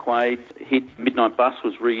 Betty McQuaid's hit Midnight Bus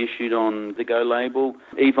was reissued on the Go label.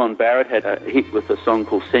 Yvonne Barrett had a hit with a song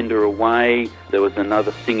called Send Her Away. There was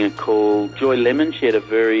another singer called Joy Lemon. She had a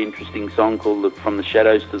very interesting song called From the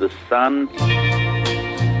Shadows to the Sun.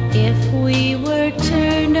 If we were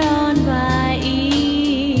turned on by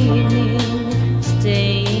evening,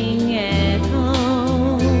 staying at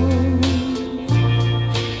home,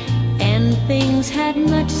 and things had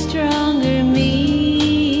much stronger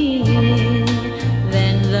meaning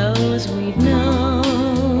than those we've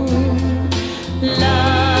known,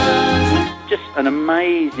 an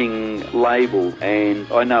amazing label,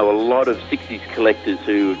 and I know a lot of 60s collectors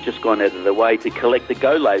who have just gone out of their way to collect the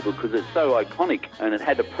Go label because it's so iconic, and it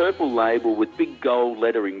had a purple label with big gold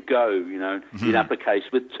lettering Go, you know, in uppercase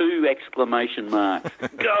with 2 exclamation marks.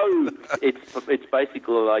 Go! It's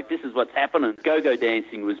basically like, this is what's happening. Go-go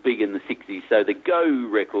dancing was big in the 60s, so the Go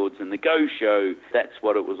records and the Go show, that's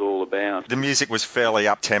what it was all about. The music was fairly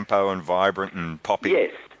up-tempo and vibrant and poppy.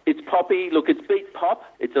 Yes. It's poppy. Look, it's beat pop.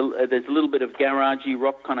 There's a little bit of garagey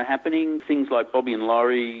rock kind of happening. Things like Bobby and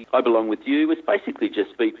Laurie, I Belong With You. It's basically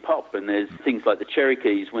just beat pop. And there's things like the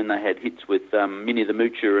Cherokees when they had hits with Minnie the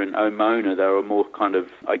Moocher and Oh Mona. They were more kind of,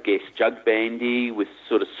 I guess, jug bandy with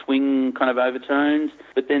sort of swing kind of overtones.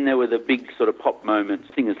 But then there were the big sort of pop moments,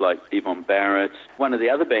 singers like Yvonne Barrett. One of the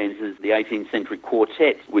other bands is the 18th Century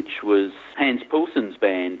Quartet, which was Hans Poulsen's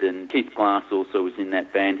band, and Keith Glass also was in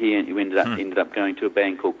that band. He ended up going to a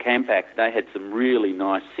band called Campac. They had some really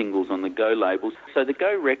nice singles on the Go labels. So the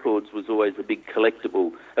Go Records was always a big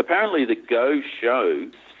collectible. Apparently the Go show,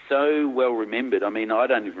 so well remembered. I mean, I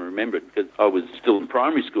don't even remember it because I was still in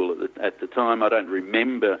primary school at the time. I don't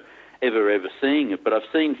remember ever seeing it, but I've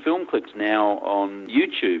seen film clips now on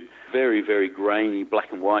YouTube, very, very grainy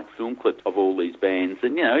black and white film clips of all these bands,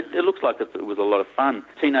 and you know, it looks like it was a lot of fun.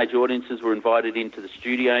 Teenage audiences were invited into the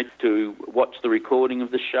studio to watch the recording of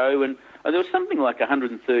the show, and there was something like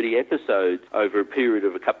 130 episodes over a period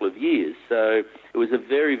of a couple of years, so it was a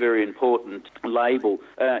very, very important label.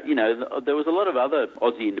 You know, there was a lot of other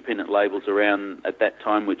Aussie independent labels around at that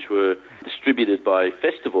time which were distributed by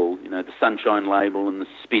Festival, you know, the Sunshine label and the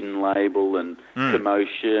Spin label and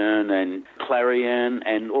Commotion and Clarion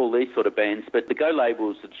and all these sort of bands, but the Go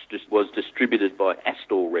label was distributed by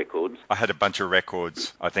Astor Records. I had a bunch of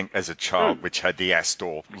records, I think, as a child, which had the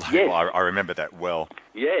Astor label. Yes. I remember that well.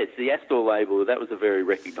 Yes, the Astor label, that was a very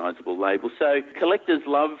recognisable label. So collectors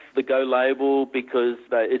love the Go label because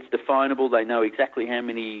it's definable. They know exactly how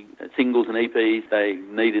many singles and EPs they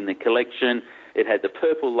need in the collection. It had the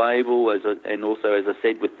purple label, and also, as I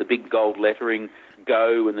said, with the big gold lettering,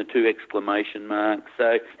 Go and the 2 exclamation marks.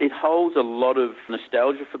 So it holds a lot of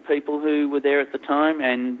nostalgia for people who were there at the time.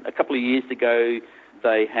 And a couple of years ago,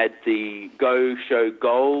 they had the Go Show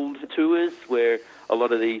Gold tours where a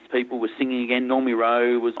lot of these people were singing again. Normie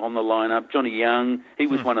Rowe was on the lineup. Johnny Young, he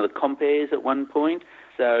was one of the compares at one point.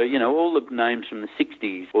 So, you know, all the names from the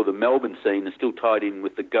 60s or the Melbourne scene are still tied in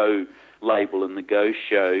with the Go label and the Go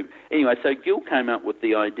Show. Anyway, so Gil came up with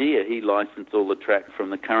the idea. He licensed all the tracks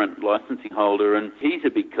from the current licensing holder, and he's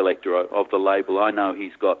a big collector of the label. I know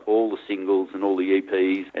he's got all the singles and all the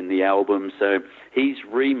EPs and the albums, so he's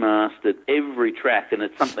remastered every track, and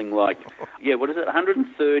it's something like,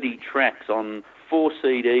 130 tracks on 4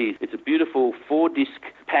 CDs. It's a beautiful 4-disc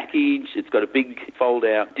package. It's got a big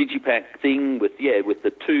fold-out digipack thing with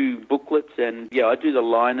the 2 booklets, and I do the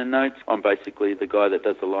liner notes. I'm basically the guy that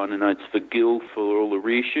does the liner notes for Gil for all the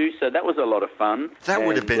reissues, so that was a lot of fun. That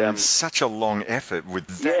would have been such a long effort with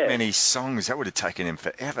that many songs. That would have taken him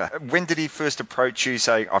forever. When did he first approach you,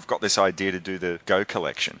 say, I've got this idea to do the Go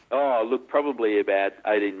collection? Oh, look, probably about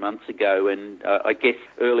 18 months ago, and I guess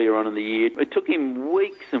earlier on in the year. It took him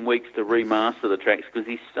weeks and weeks to remaster the tracks because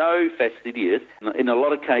he's so fastidious. In a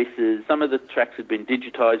lot of cases, some of the tracks had been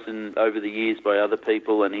digitised over the years by other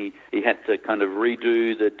people, and he had to kind of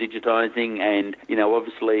redo the digitising, and, you know,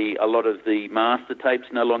 obviously a lot of the master tapes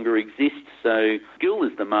no longer exist, so Gil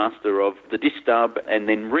is the master of the disc dub and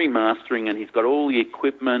then remastering, and he's got all the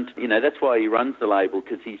equipment. You know, that's why he runs the label,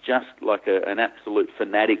 because he's just like an absolute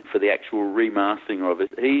fanatic for the actual remastering of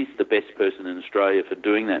it. He's the best person in Australia for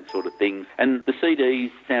doing that sort of thing. And the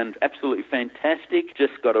CDs sound absolutely fantastic,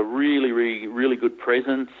 just got a really, really, really good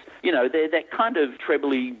presence. You know, they're that kind of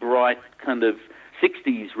trebly bright kind of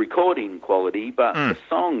 60s recording quality, but the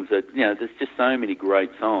songs are, you know, there's just so many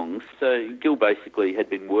great songs. So Gil basically had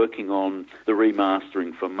been working on the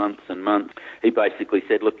remastering for months and months. He basically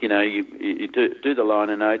said, look, you know, you do the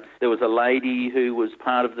liner notes. There was a lady who was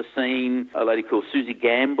part of the scene, a lady called Susie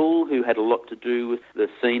Gamble, who had a lot to do with the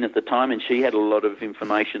scene at the time, and she had a lot of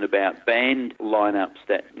information about band lineups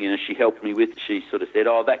that, you know, she helped me with. She sort of said,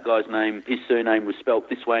 oh, that guy's name, his surname was spelt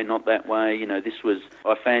this way, not that way. You know, this was,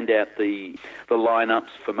 I found out the lineups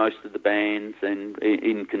for most of the bands, and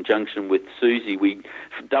in conjunction with Susie, we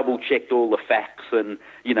double-checked all the facts and,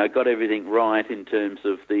 you know, got everything right in terms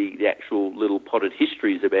of the actual little potted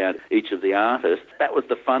histories about each of the artists. That was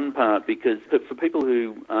the fun part, because for people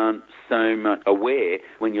who aren't so much aware,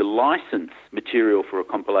 when you license material for a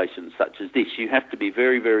compilation such as this, you have to be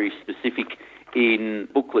very, very specific in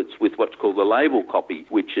booklets with what's called the label copy,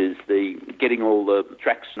 which is the getting all the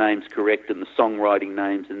tracks names correct and the songwriting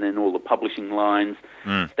names and then all the publishing lines.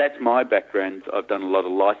 That's my background. I've done a lot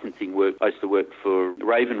of licensing work. I used to work for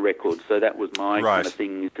Raven Records, so that was my kind of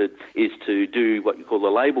thing, is to do what you call the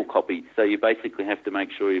label copy. So you basically have to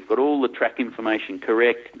make sure you've got all the track information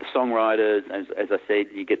correct, the songwriters, as I said,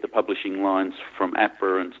 you get the publishing lines from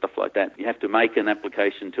APRA and stuff like that. You have to make an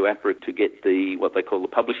application to APRA to get what they call the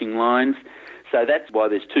publishing lines. So that's why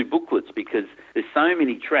there's 2 booklets, because there's so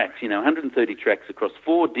many tracks, 130 tracks across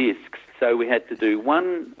 4 discs. So we had to do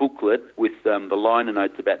one booklet with the liner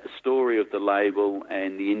notes about the story of the label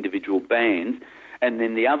and the individual bands, and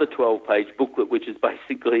then the other 12-page booklet, which is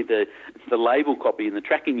basically the label copy and the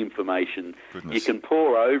tracking information. Goodness. You can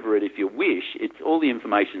pore over it if you wish. It's all the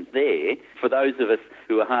information's there. For those of us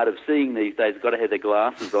who are hard of seeing these days, got to have their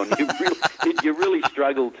glasses on. You really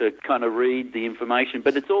struggle to kind of read the information,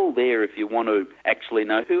 but it's all there if you want to actually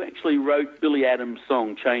know who actually wrote Billy Adams'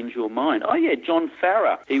 song "Change Your Mind." Oh yeah, John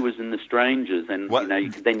Farrar. He was in the Strangers, and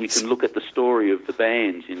then you can look at the story of the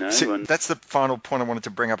bands. See, that's the final point I wanted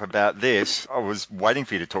to bring up about this. I was waiting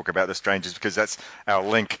for you to talk about the Strangers because that's our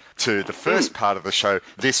link to the first part of the show.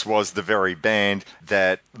 This was the very band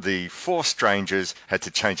that the Four Strangers had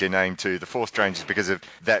to change their name to the Four Strangers because of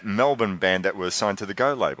that Melbourne band that was signed to the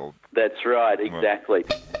Go label. That's right, exactly.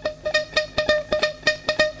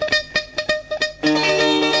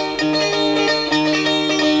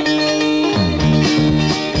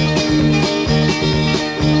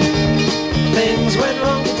 Things went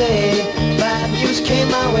wrong today, bad news came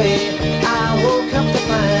my way. I woke up to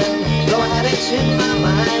find, though I had it in my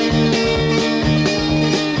mind,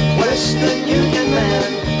 Western Union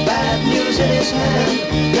man, bad news in his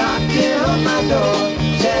hand, knocking on my door,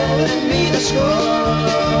 telling me the score.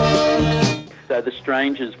 So the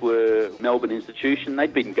Strangers were a Melbourne institution.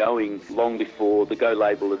 They'd been going long before the Go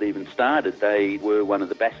label had even started. They were one of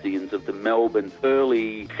the bastions of the Melbourne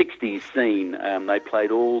early 60s scene. They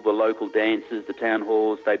played all the local dances, the town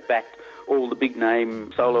halls. They backed all the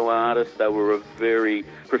big-name solo artists. They were a very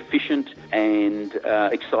proficient and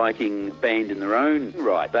exciting band in their own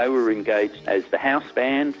right. They were engaged as the house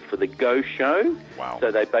band for the Go show. Wow.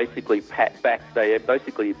 So they basically they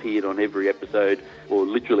basically appeared on every episode, or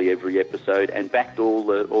literally every episode, and backed all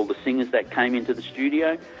the singers that came into the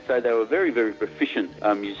studio. So they were very, very proficient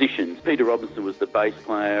musicians. Peter Robinson was the bass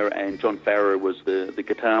player, and John Farrar was the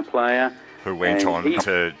guitar player. Who went on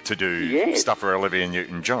to do stuff for Olivia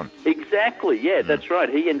Newton-John. Exactly, yeah, that's right.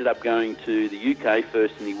 He ended up going to the UK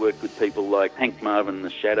first, and he worked with people like Hank Marvin and the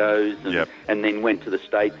Shadows, and then went to the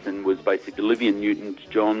States and was basically Olivia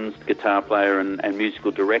Newton-John's guitar player and musical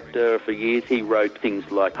director for years. He wrote things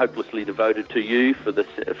like "Hopelessly Devoted to You" for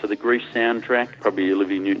the Grease soundtrack, probably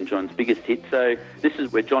Olivia Newton-John's biggest hit. So this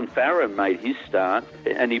is where John Farrar made his start,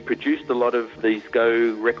 and he produced a lot of these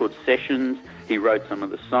Go record sessions. He wrote some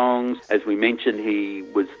of the songs. As we mentioned, he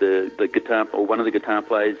was the guitar, or one of the guitar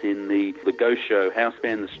players in the Go show house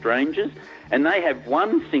band, The Strangers. And they have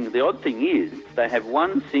one single. The odd thing is, they have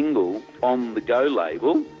one single on the Go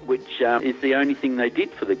label, which is the only thing they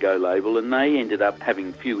did for the Go label, and they ended up having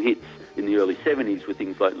a few hits in the early 70s with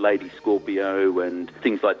things like Lady Scorpio and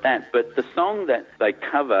things like that. But the song that they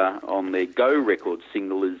cover on their Go Records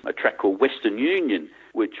single is a track called Western Union,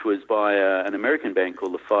 which was by an American band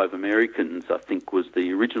called the Five Americans, I think was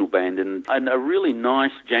the original band, and a really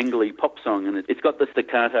nice jangly pop song, and it's got the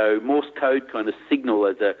staccato Morse code kind of signal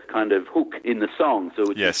as a kind of hook in the song,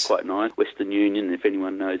 so it's quite nice. Western Union, if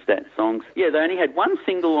anyone knows that song. Yeah, they only had one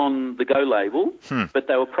single on the Go label, but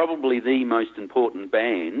they were probably the most important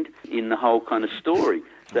band in the whole kind of story.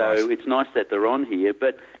 So it's nice that they're on here.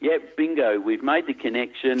 But, yeah, bingo, we've made the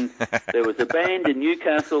connection. There was a band in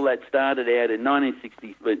Newcastle that started out in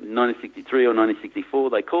 1963 or 1964.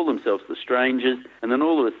 They called themselves The Strangers, and then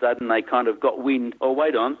all of a sudden they kind of got wind, oh,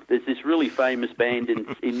 wait on, there's this really famous band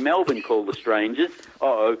in Melbourne called The Strangers.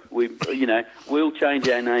 We'll change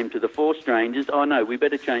our name to The Four Strangers. Oh, no, we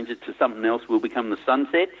better change it to something else. We'll become The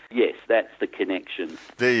Sunset. Yes, that's the connection.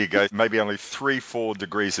 There you go. Maybe only 3-4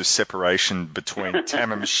 degrees of separation between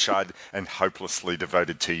Tamim Shud and Hopelessly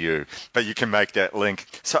Devoted to You. But you can make that link.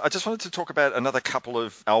 So I just wanted to talk about another couple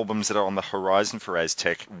of albums that are on the horizon for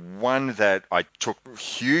Aztec. One that I took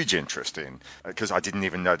huge interest in, because I didn't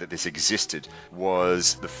even know that this existed,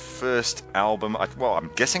 was the first album,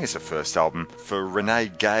 I'm guessing it's the first album, for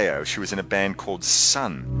Renee Gayo. She was in a band called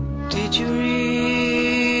Sun. Did you read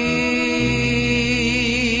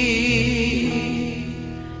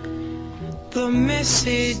the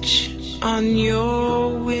message on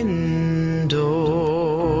your window?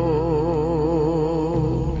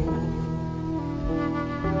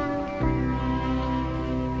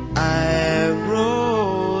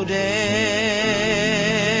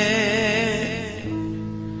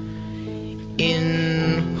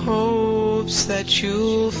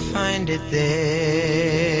 find it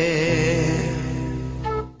there.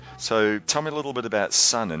 So tell me a little bit about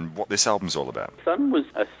Sun and what this album's all about. Sun was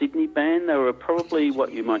a Sydney band. They were probably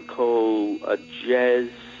what you might call a jazz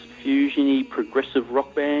fusiony progressive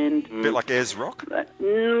rock band. A bit like Ayers Rock?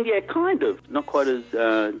 Yeah, kind of. Not quite as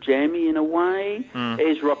jammy in a way.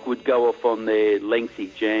 Ayers Rock would go off on their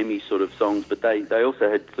lengthy, jammy sort of songs, but they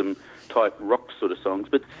also had some type rock sort of songs.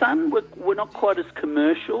 But Sun were not quite as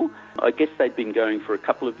commercial. I guess they'd been going for a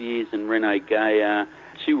couple of years, and Renee Gayer,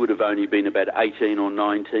 she would have only been about 18 or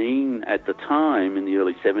 19 at the time in the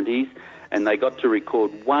early 70s, and they got to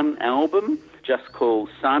record one album just called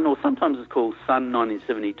Sun, or sometimes it's called Sun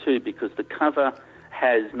 1972 because the cover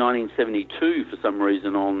has 1972 for some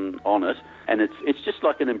reason on it, and it's just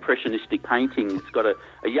like an impressionistic painting. It's got a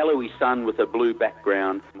yellowy sun with a blue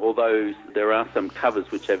background, although there are some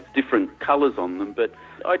covers which have different colours on them, but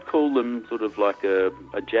I'd call them sort of like a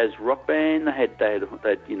jazz rock band. They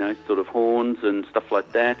had you know, sort of horns and stuff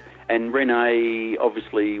like that, and Renee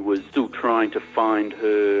obviously was still trying to find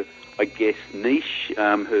her, I guess, niche,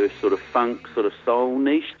 her sort of funk, sort of soul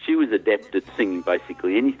niche. She was adept at singing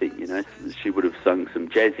basically anything, you know. She would have sung some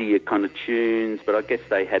jazzier kind of tunes, but I guess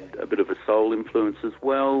they had a bit of a soul influence as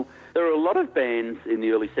well. There were a lot of bands in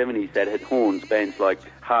the early 70s that had horns, bands like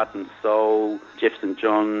Heart and Soul, Jeff St.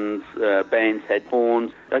 John's, bands had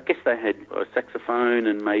horns. I guess they had a saxophone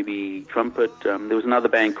and maybe trumpet. There was another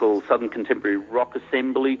band called Southern Contemporary Rock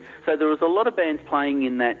Assembly. So there was a lot of bands playing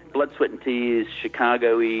in that Blood, Sweat and Tears,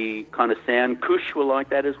 Chicago-y kind of sound. Kush were like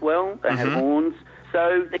that as well. They had horns.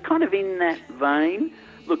 So they're kind of in that vein.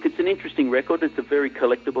 Look, it's an interesting record. It's a very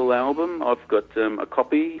collectible album. I've got a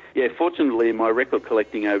copy. Yeah, fortunately, in my record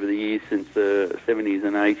collecting over the years since the 70s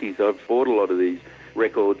and 80s, I've bought a lot of these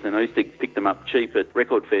records, and I used to pick them up cheap at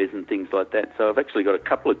record fairs and things like that. So I've actually got a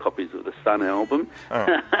couple of copies of the Sun album.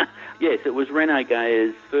 Oh. Yes, it was Renee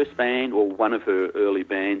Gayer's first band, or one of her early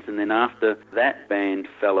bands, and then after that band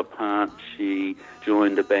fell apart, she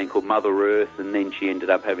joined a band called Mother Earth, and then she ended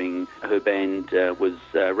up having, her band was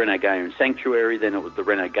Renee Gayer and Sanctuary, then it was the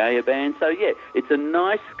Renee Gayer band. So yeah, it's a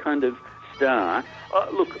nice kind of start.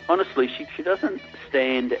 Look, honestly, she doesn't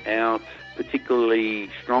stand out particularly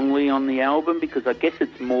strongly on the album because I guess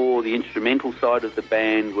it's more the instrumental side of the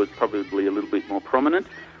band was probably a little bit more prominent.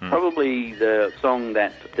 Probably the song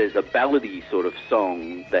that there's a ballady sort of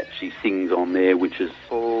song that she sings on there, which is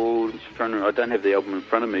called, I don't have the album in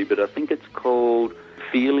front of me, but I think it's called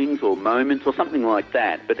Feelings or Moments or something like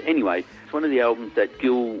that. But anyway, it's one of the albums that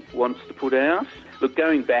Gil wants to put out. Look,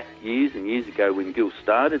 going back years and years ago when Gil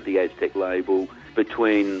started the Aztec label,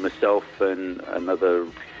 between myself and another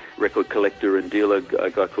record collector and dealer,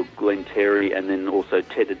 a guy called Glenn Terry, and then also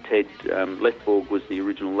Ted Lethborg was the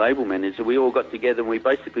original label manager. We all got together and we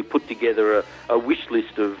basically put together a wish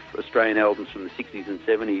list of Australian albums from the 60s and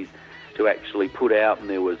 70s to actually put out, and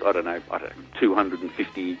there was, I don't know,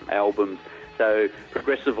 250 albums. So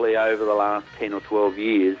progressively over the last 10 or 12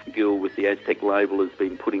 years, Gil with the Aztec label has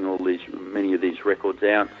been putting many of these records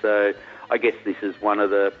out. So I guess this is one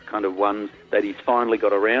of the kind of ones that he's finally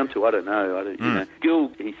got around to. I don't know. You know,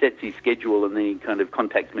 Gil, he sets his schedule and then he kind of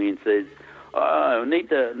contacts me and says, "Oh, I need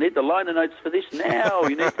the liner notes for this now.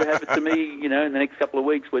 You need to have it to me, you know, in the next couple of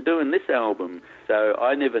weeks. We're doing this album." So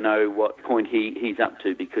I never know what point he's up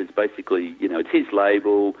to because basically, you know, it's his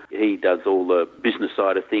label. He does all the business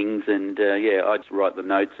side of things, and I just write the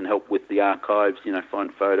notes and help with the archives, you know,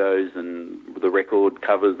 find photos and the record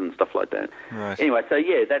covers and stuff like that. Right. Anyway, so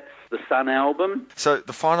yeah, that's the Sun album. So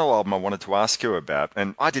the final album I wanted to ask you about,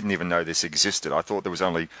 and I didn't even know this existed. I thought there was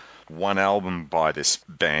only one album by this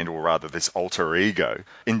band, or rather this alter ego.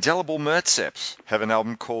 Indelible Mertzeps have an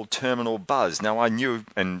album called Terminal Buzz. Now, I knew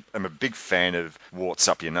and am a big fan of Warts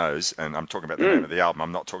Up Your Nose, and I'm talking about the name of the album.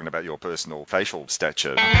 I'm not talking about your personal facial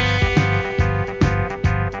stature. Have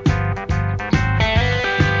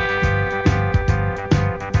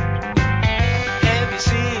you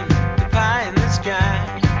seen the pie in the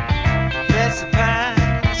sky? That's the pie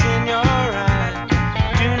that's in your eye.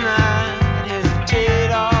 Do not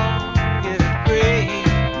hesitate or get afraid.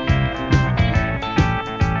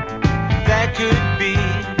 That could be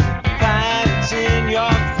the pie that's in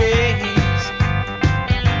your face.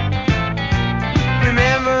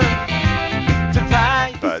 Remember the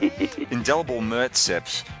pie. But Indelible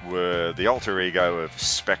Mertzeps were the alter ego of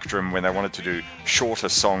Spectrum when they wanted to do shorter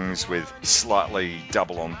songs with slightly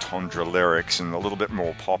double entendre lyrics and a little bit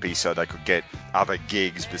more poppy so they could get other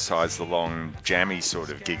gigs besides the long jammy sort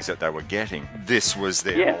of gigs that they were getting. This was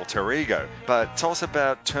their alter ego. But tell us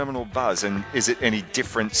about Terminal Buzz, and is it any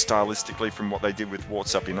different stylistically from what they did with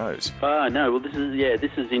Warts Up Your Nose? No, well this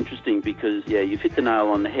is interesting because you've hit the nail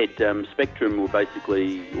on the head. Spectrum were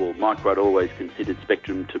basically, well, Mike Rudd always considered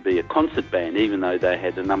Spectrum to be a concert band, even though they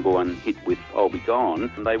had the number one hit with I'll Be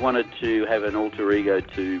Gone. They wanted to have an alter ego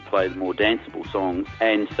to play the more danceable songs,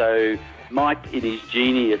 and so Mike, in his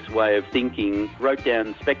genius way of thinking, wrote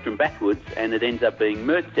down Spectrum backwards, and it ends up being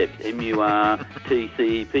Murtceps,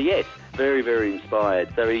 M-U-R-T-C-E-P-S. Very, very inspired.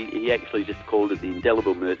 So he actually just called it the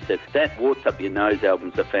Indelible Mertzeps. That Warts Up Your Nose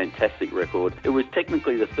album's a fantastic record. It was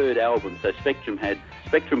technically the third album, so Spectrum had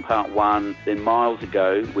Spectrum Part 1, then Miles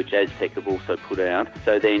Ago, which Aztec have also put out.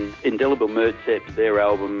 So then Indelible Mertzeps, their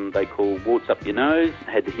album they call Warts Up Your Nose,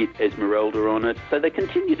 had the hit Esmeralda on it. So they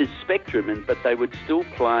continued as Spectrum, but they would still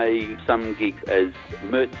play some gigs as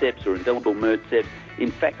Mertzeps or Indelible Mertzeps.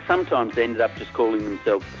 In fact, sometimes they ended up just calling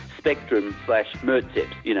themselves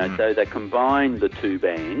Spectrum/Mertzeps, so they combined the two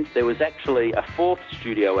bands. There was actually a fourth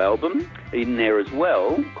studio album in there as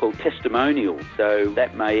well called Testimonial, so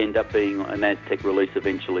that may end up being an Aztec release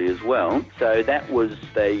eventually as well. So that was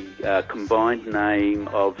the combined name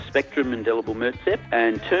of Spectrum Indelible Mertzeps,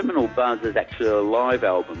 and Terminal Buzz is actually a live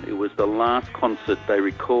album. It was the last concert they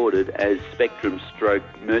recorded as Spectrum stroke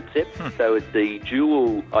Mertzeps, so it's the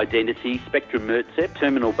dual identity, Spectrum Mertzeps,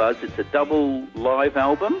 Terminal Buzz. It's a double live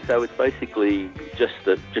album. So it's basically just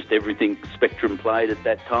everything Spectrum played at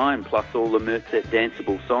that time, plus all the Mertzep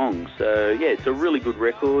danceable songs. So it's a really good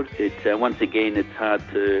record. Once again, it's hard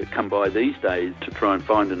to come by these days to try and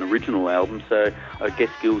find an original album. So I guess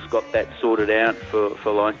Gil's got that sorted out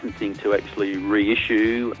for licensing to actually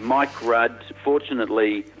reissue. Mike Rudd,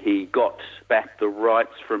 fortunately, he got back the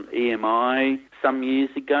rights from EMI some years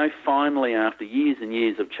ago. Finally, after years and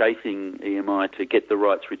years of chasing EMI to get the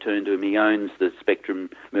rights returned to him, he owns the Spectrum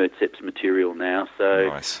Mertzeps material now. So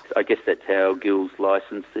nice. I guess that's how Gil's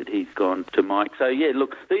licensed it. He's gone to Mike. So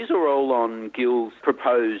look, these are all on Gil's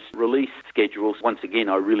proposed release schedules. Once again,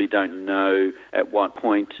 I really don't know at what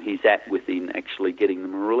point he's at within actually getting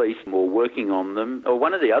them released or working on them.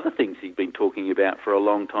 One of the other things he's been talking about for a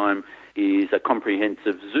long time is a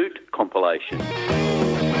comprehensive Zoot compilation.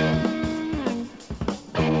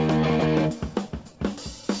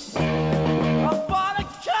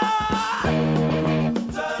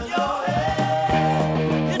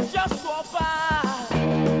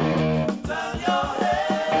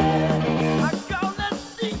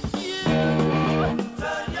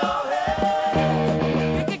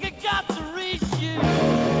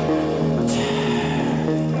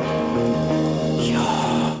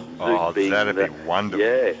 That'd be wonderful.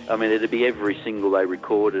 Yeah, I mean, it'd be every single they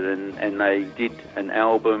recorded, and they did an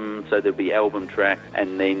album, so there'd be album tracks,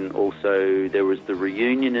 and then also there was the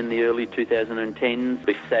reunion in the early 2010s,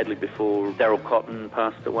 sadly before Daryl Cotton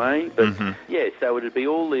passed away. But so it'd be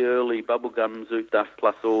all the early Bubblegum Zoot stuff,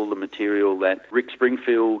 plus all the material that Rick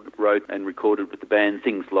Springfield wrote and recorded with the band,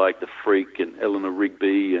 things like The Freak and Eleanor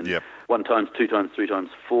Rigby and 1 times, 2 times, 3 times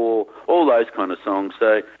 4, all those kind of songs.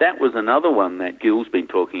 So that was another one that Gil's been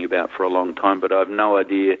talking about for a long time, but I've no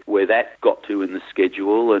idea where that got to in the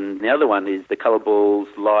schedule. And the other one is the Colourballs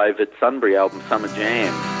Live at Sunbury album, Summer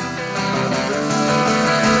Jam.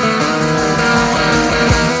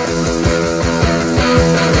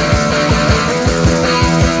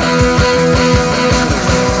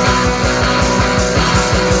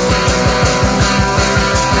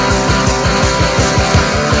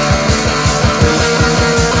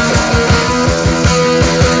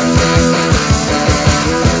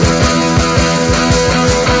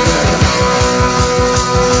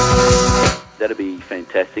 That'd be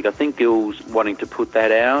fantastic. I think Gil's wanting to put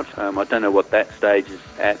that out. I don't know what that stage is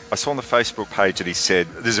at. I saw on the Facebook page that he said,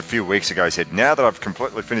 this is a few weeks ago, he said, now that I've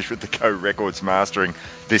completely finished with the Go Records mastering,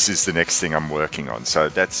 this is the next thing I'm working on. So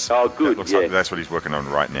that's good. That looks like that's what he's working on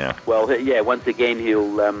right now. Well, once again,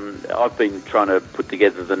 he'll. I've been trying to put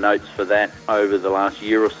together the notes for that over the last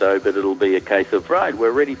year or so, but it'll be a case of, right,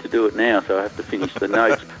 we're ready to do it now, so I have to finish the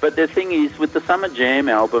notes. But the thing is, with the Summer Jam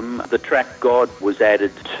album, the track God was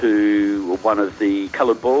added to one of the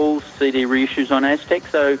Coloured Balls CD reissues on Aztec,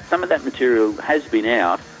 so some of that material has been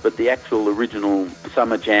out, but the actual original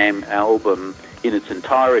Summer Jam album in its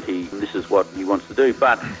entirety. This is what he wants to do.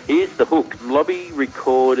 But here's the hook. Lobby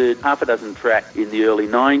recorded half a dozen tracks in the early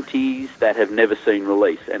 90s that have never seen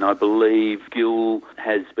release, and I believe Gil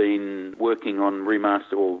has been working on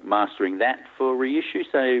remaster or mastering that for reissue,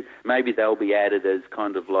 so maybe they'll be added as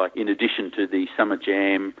kind of like in addition to the Summer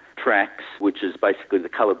Jam tracks, which is basically the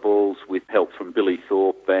Coloured Balls with help from Billy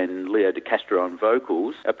Thorpe and Leo DeCastro on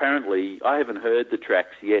vocals. Apparently, I haven't heard the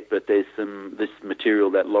tracks yet, but there's this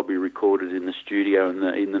material that Lobby recorded in the studio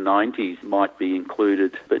in the 90s might be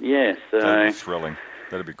included. But yeah, so... That'd be thrilling.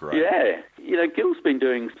 That'd be great. Yeah. You know, Gil's been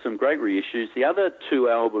doing some great reissues. The other two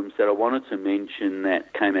albums that I wanted to mention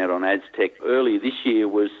that came out on Aztec earlier this year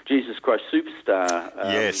was Jesus Christ Superstar.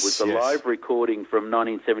 Was the live recording from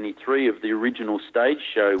 1973 of the original stage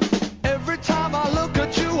show. Every time I look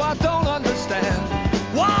at you, I don't understand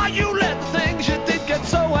why you let things you did get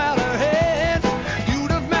so out of hand.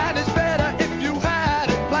 You'd have managed better if you had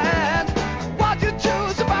it planned. Why'd you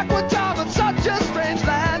choose a backward time in such a strange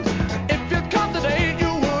land? If you'd come today,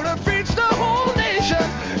 you would have reached the whole nation.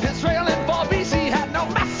 Israel in 4 BC had no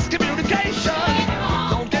mass communication.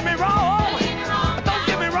 Don't get me wrong. Don't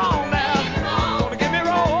get me wrong now. Don't get me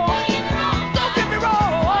wrong. Don't get me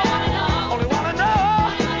wrong. Only wanna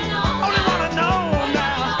know. Only wanna know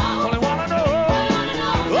now. Only wanna know.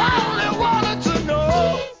 Only wanted to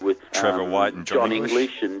know. With Trevor White and John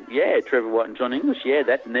English. And Trevor White and John English. Yeah,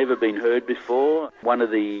 that's never been heard before. One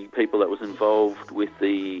of the people that was involved with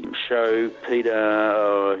the show,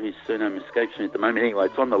 Peter, his surname escapes me at the moment. Anyway,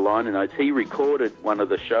 it's on the liner notes. He recorded one of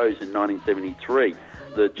the shows in 1973.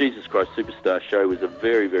 The Jesus Christ Superstar show was a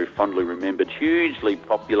very, very fondly remembered, hugely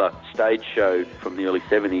popular stage show from the early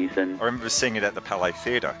 70s. And I remember seeing it at the Palais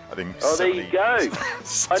Theatre, I think. Oh, there you go.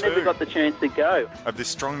 I never got the chance to go. I have this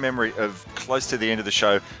strong memory of close to the end of the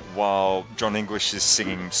show while John English is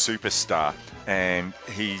singing Superstar and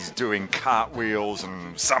he's doing cartwheels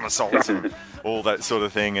and somersaults and all that sort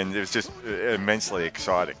of thing, and it was just immensely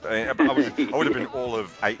exciting. I would have been all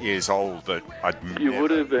of 8 years old, but You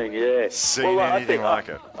would have been, yeah. Seen anything like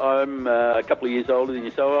it. I'm a couple of years older than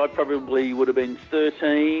you, so I probably would have been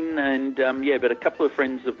 13, and but a couple of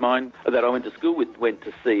friends of mine that I went to school with went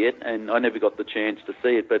to see it, and I never got the chance to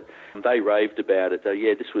see it, but they raved about it. So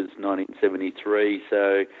yeah, this was 1973,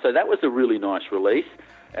 so that was a really nice release.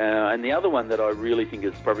 And the other one that I really think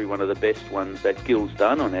is probably one of the best ones that Gil's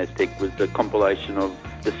done on Aztec was the compilation of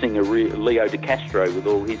the singer Leo DeCastro with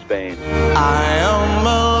all his band. I am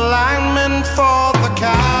a lineman for the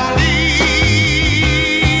county,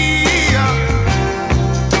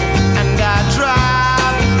 and I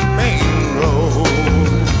drive the main road,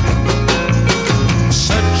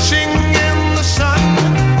 searching in the sun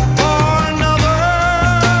for another.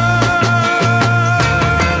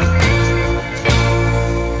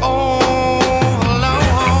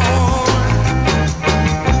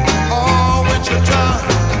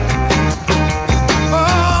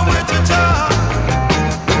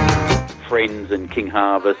 Friends and King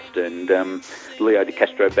Harvest and Leo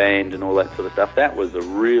DeCastro Band and all that sort of stuff. That was a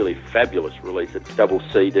really fabulous release, a double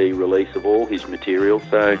CD release of all his material,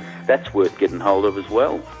 so that's worth getting hold of as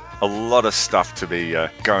well. A lot of stuff to be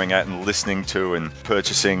going out and listening to and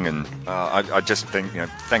purchasing, and I just think,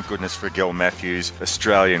 thank goodness for Gil Matthews.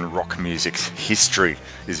 Australian rock music's history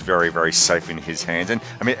is very, very safe in his hands. And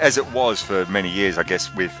I mean, as it was for many years, I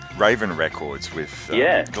guess, with Raven Records, with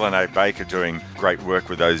Glenn A. Baker doing great work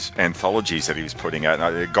with those anthologies that he was putting out.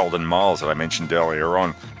 Golden Miles that I mentioned earlier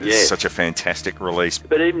on. It's such a fantastic release.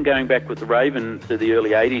 But even going back with the Raven to the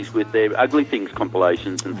early 80s with their Ugly Things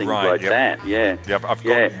compilations and things like that. Yeah. Yep, I've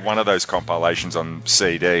got one of those compilations on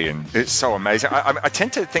CD, and it's so amazing. I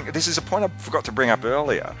tend to think this is a point I forgot to bring up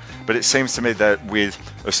earlier, but it seems to me that with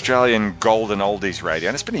Australian golden oldies radio,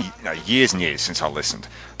 and it's been years and years since I listened,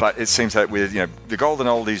 but it seems that with the golden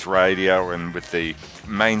oldies radio and with the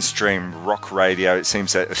mainstream rock radio, it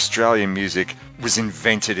seems that Australian music was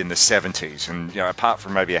invented in the 70s, and apart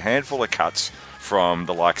from maybe a handful of cuts from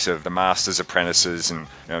the likes of the Masters Apprentices and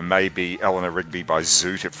maybe Eleanor Rigby by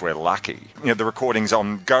Zoot if we're lucky. The recordings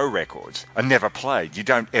on Go Records are never played. You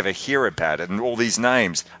don't ever hear about it. And all these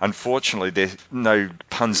names, unfortunately, they're no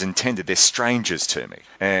puns intended. They're strangers to me.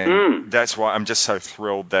 And that's why I'm just so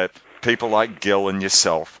thrilled that people like Gil and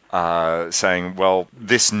yourself are saying, well,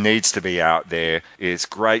 this needs to be out there. It's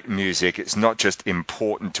great music. It's not just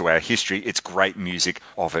important to our history. It's great music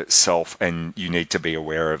of itself, and you need to be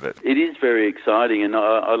aware of it. It is very exciting, and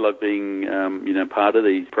I love being, part of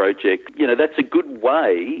these projects. That's a good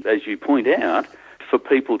way, as you point out, for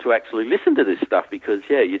people to actually listen to this stuff because,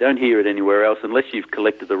 you don't hear it anywhere else unless you've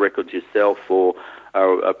collected the records yourself or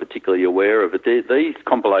are particularly aware of it. These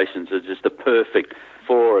compilations are just the perfect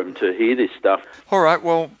forum to hear this stuff. All right,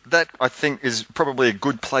 well, that I think is probably a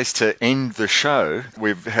good place to end the show.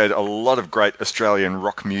 We've had a lot of great Australian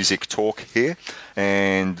rock music talk here,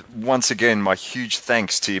 and once again, my huge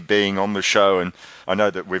thanks to you being on the show. And I know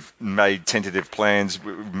that we've made tentative plans.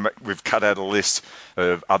 We've cut out a list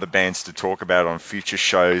of other bands to talk about on future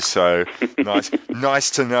shows, so nice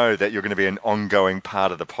to know that you're going to be an ongoing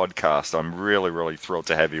part of the podcast. I'm really, really thrilled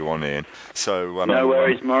to have you on, Ian. So no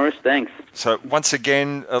worries, Morris. Thanks. So once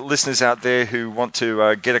again, listeners out there who want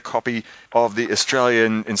to get a copy of the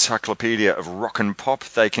Australian Encyclopedia of Rock and Pop,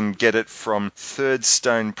 they can get it from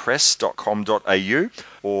thirdstonepress.com.au,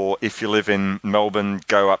 or if you live in Melbourne,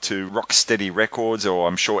 go up to Rocksteady Records, or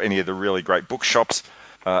I'm sure any of the really great bookshops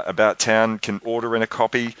about town can order in a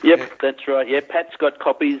copy. Yep, that's right. Yeah, Pat's got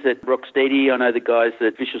copies at Rocksteady. I know the guys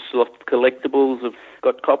at Vicious Loft Collectibles have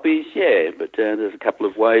got copies, yeah, but there's a couple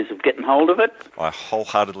of ways of getting hold of it. I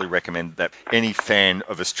wholeheartedly recommend that any fan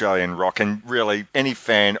of Australian rock, and really any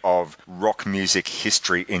fan of rock music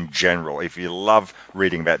history in general, if you love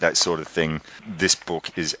reading about that sort of thing, this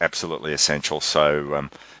book is absolutely essential. So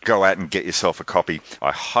go out and get yourself a copy.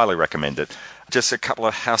 I highly recommend it. Just a couple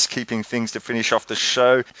of housekeeping things to finish off the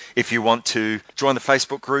show. If you want to join the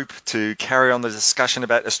Facebook group to carry on the discussion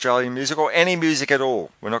about Australian music or any music at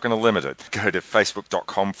all, we're not going to limit it. Go to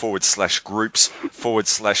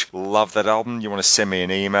facebook.com/groups/love that album. You want to send me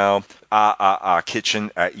an email,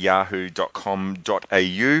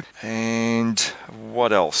 rrrkitchen@yahoo.com.au. And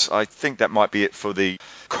what else? I think that might be it for the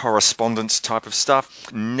correspondence type of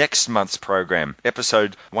stuff. Next month's program,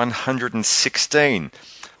 episode 116.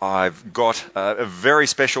 I've got a very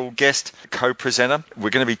special guest co-presenter. We're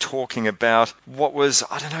going to be talking about what was,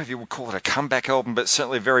 I don't know if you would call it a comeback album, but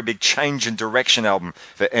certainly a very big change in direction album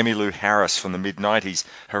for Emmylou Harris from the mid-90s,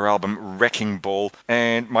 her album Wrecking Ball.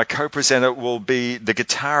 And my co-presenter will be the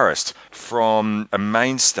guitarist from a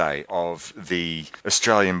mainstay of the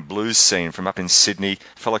Australian blues scene from up in Sydney,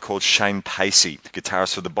 a fellow called Shane Pacey,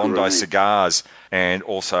 guitarist for the Bondi Cigars. And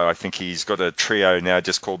also I think he's got a trio now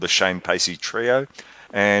just called the Shane Pacey Trio.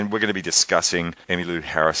 And we're going to be discussing Emmylou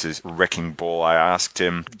Harris's Wrecking Ball. I asked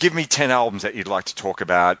him, give me 10 albums that you'd like to talk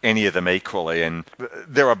about, any of them equally. And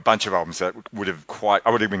there are a bunch of albums that I would have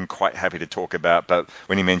been quite happy to talk about. But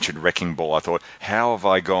when he mentioned Wrecking Ball, I thought, how have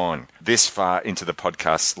I gone this far into the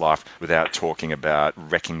podcast's life without talking about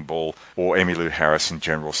Wrecking Ball or Emmylou Harris in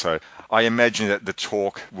general? So I imagine that the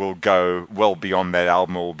talk will go well beyond that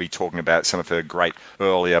album. We'll be talking about some of her great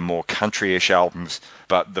earlier, more country-ish albums.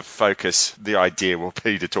 But the focus, the idea will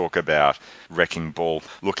be to talk about Wrecking Ball.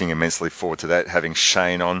 Looking immensely forward to that, having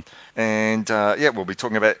Shane on. And we'll be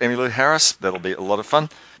talking about Emmylou Harris. That'll be a lot of fun.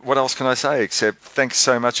 What else can I say except thanks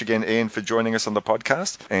so much again, Ian, for joining us on the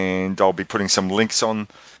podcast. And I'll be putting some links on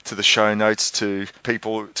to the show notes to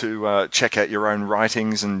people to check out your own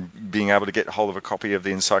writings and being able to get hold of a copy of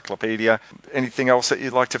the encyclopedia. Anything else that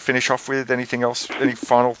you'd like to finish off with? Anything else? Any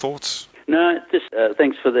final thoughts? No, just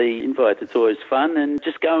thanks for the invite. It's always fun. And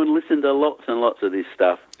just go and listen to lots and lots of this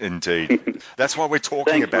stuff. Indeed. That's why we're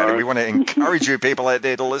talking about it. We want to encourage you people out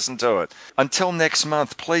there to listen to it. Until next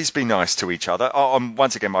month, please be nice to each other.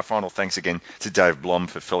 Once again, my final thanks again to Dave Blom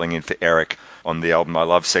for filling in for Eric on the Album I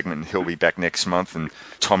Love segment. And he'll be back next month. And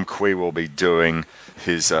Tom Quee will be doing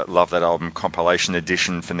his Love That Album compilation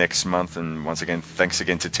edition for next month. And once again, thanks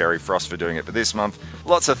again to Terry Frost for doing it for this month.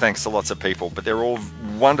 Lots of thanks to lots of people, but they're all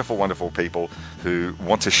wonderful, wonderful people who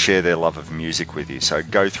want to share their love of music with you. So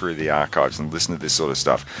go through the archives and listen to this sort of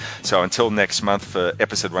stuff. So until next month for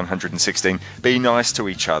episode 116, be nice to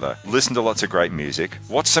each other. Listen to lots of great music.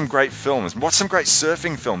 Watch some great films. Watch some great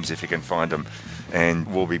surfing films if you can find them. And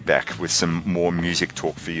we'll be back with some more music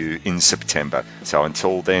talk for you in September. So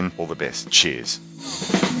until then, all the best. Cheers.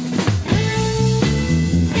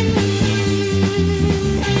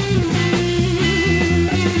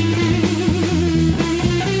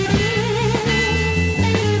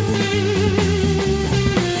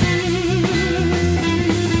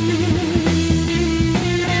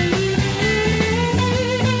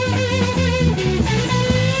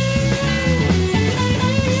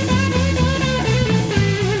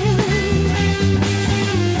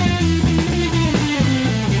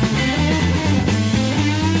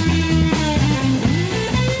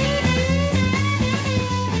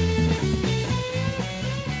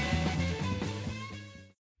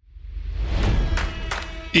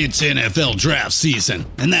 It's NFL draft season,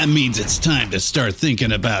 and that means it's time to start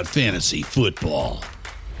thinking about fantasy football.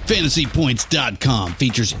 FantasyPoints.com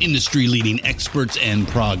features industry-leading experts and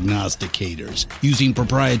prognosticators using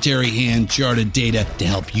proprietary hand-charted data to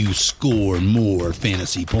help you score more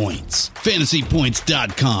fantasy points.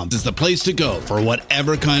 FantasyPoints.com is the place to go for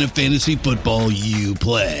whatever kind of fantasy football you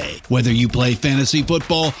play. Whether you play fantasy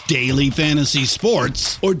football, daily fantasy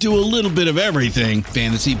sports, or do a little bit of everything,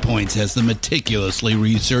 Fantasy Points has the meticulously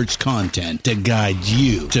researched content to guide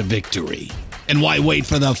you to victory. And why wait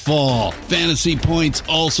for the fall? Fantasy Points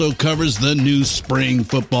also covers the new spring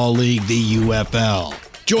football league, the UFL.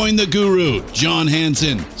 Join the guru, John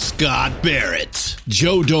Hansen, Scott Barrett,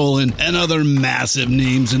 Joe Dolan, and other massive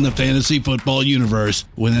names in the fantasy football universe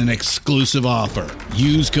with an exclusive offer.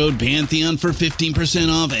 Use code Pantheon for 15%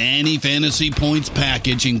 off any Fantasy Points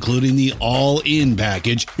package, including the all-in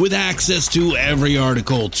package, with access to every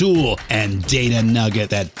article, tool, and data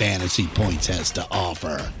nugget that Fantasy Points has to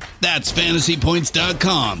offer. That's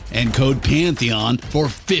FantasyPoints.com and code Pantheon for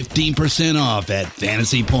 15% off at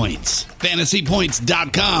Fantasy Points.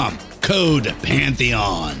 FantasyPoints.com, code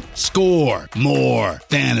Pantheon. Score more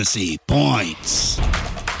fantasy points.